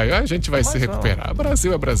bem, a gente vai se recuperar.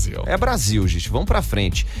 Brasil é Brasil. É Brasil, gente, vamos pra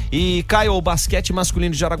frente. E Caio, o basquete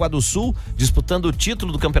masculino de Jaraguá do Sul, disputando o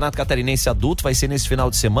título do Campeonato Catarinense Adulto, vai ser nesse final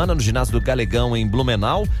de semana no ginásio do Galegão em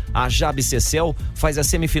Blumenau. A Jabe Cecel faz a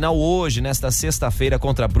semifinal hoje, nesta sexta-feira,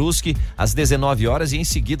 contra a Brusque, às 19 horas, e em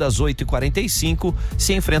seguida às 8h45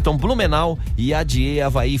 se enfrentam Blumenau e ADE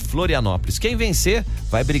Avaí Florianópolis. Quem vencer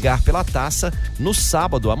vai brigar pela taça no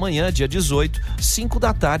sábado, amanhã, dia 18, 5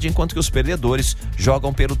 da tarde, enquanto que os perdedores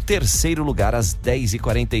jogam pelo 3º lugar às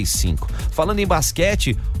 10h45. Falando em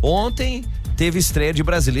basquete, ontem teve estreia de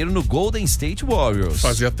brasileiro no Golden State Warriors.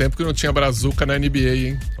 Fazia tempo que não tinha brazuca na NBA,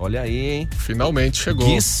 hein? Olha aí, hein? Finalmente chegou.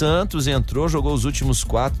 Gui Santos entrou, jogou os últimos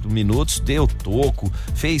 4 minutos, deu toco,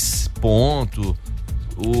 fez ponto.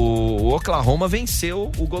 O Oklahoma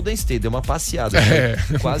venceu o Golden State, deu uma passeada,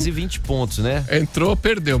 quase 20 pontos, né? Entrou,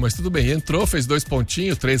 perdeu, mas tudo bem. Entrou, fez 2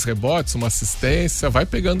 pontinhos, 3 rebotes, uma assistência, vai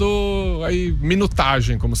pegando aí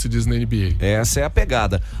minutagem, como se diz na NBA. Essa é a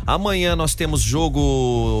pegada. Amanhã nós temos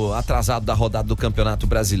jogo atrasado da rodada do Campeonato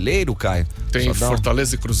Brasileiro, Caio. Tem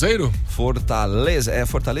Fortaleza e Cruzeiro?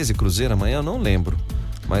 Fortaleza e Cruzeiro amanhã? Eu não lembro.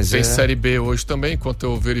 Mas tem Série B hoje também, enquanto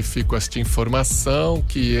eu verifico esta informação,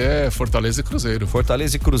 que é Fortaleza e Cruzeiro.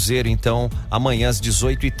 Fortaleza e Cruzeiro, então, amanhã às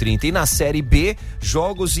 18h30. E na Série B,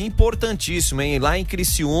 jogos importantíssimos, hein? Lá em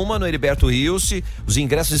Criciúma, no Heriberto Rilse, os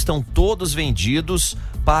ingressos estão todos vendidos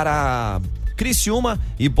para Criciúma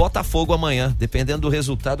e Botafogo amanhã. Dependendo do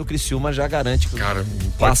resultado, o Criciúma já garante. Cara,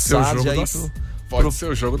 pode ser o jogo Pode ser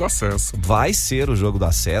o jogo do acesso. Vai ser o jogo do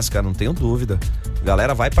acesso, cara, não tenho dúvida. A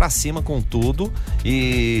galera vai pra cima com tudo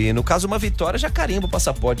e, no caso, uma vitória já carimba o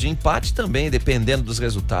passaporte. Empate também, dependendo dos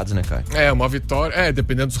resultados, né, Caio? Uma vitória,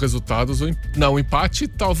 dependendo dos resultados. Não, o empate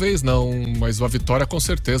talvez não, mas uma vitória com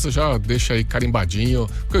certeza já deixa aí carimbadinho,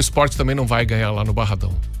 porque o Sport também não vai ganhar lá no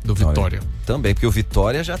Barradão do Vitória. Olha, também, porque o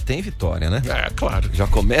Vitória já tem vitória, né? Claro. Já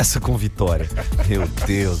começa com vitória. Meu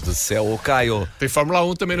Deus do céu. Ô, Caio. Tem Fórmula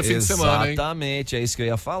 1 também no fim de semana, hein? Exatamente, é isso que eu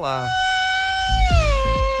ia falar.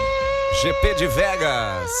 GP de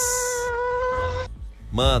Vegas.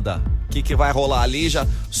 Manda. O que vai rolar ali? Já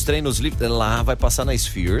os treinos livres lá vai passar na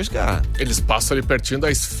Spheres, cara. Eles passam ali pertinho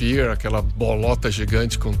da Sphere, aquela bolota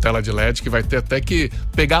gigante com tela de LED que vai ter até que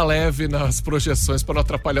pegar leve nas projeções para não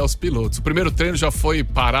atrapalhar os pilotos. O primeiro treino já foi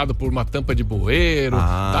parado por uma tampa de bueiro.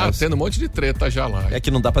 Tá tendo um monte de treta já lá. É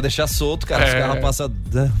que não dá pra deixar solto, cara. Os carros passam,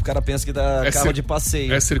 o cara pensa que dá carro de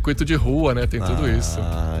passeio. É circuito de rua, né? Tem tudo isso.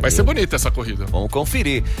 Vai ser bonita essa corrida. Vamos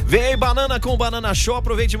conferir. Vem aí, Banana com o Banana Show.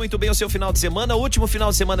 Aproveite muito bem o seu final de semana. Último final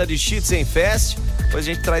de semana de Shitsen Fest. Depois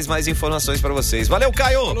a gente traz mais informações pra vocês. Valeu,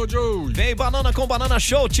 Caio. Falou, Joe. Vem aí, Banana com o Banana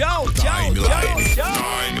Show. Tchau, tchau, tchau,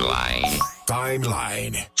 tchau.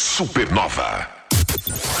 Timeline Supernova.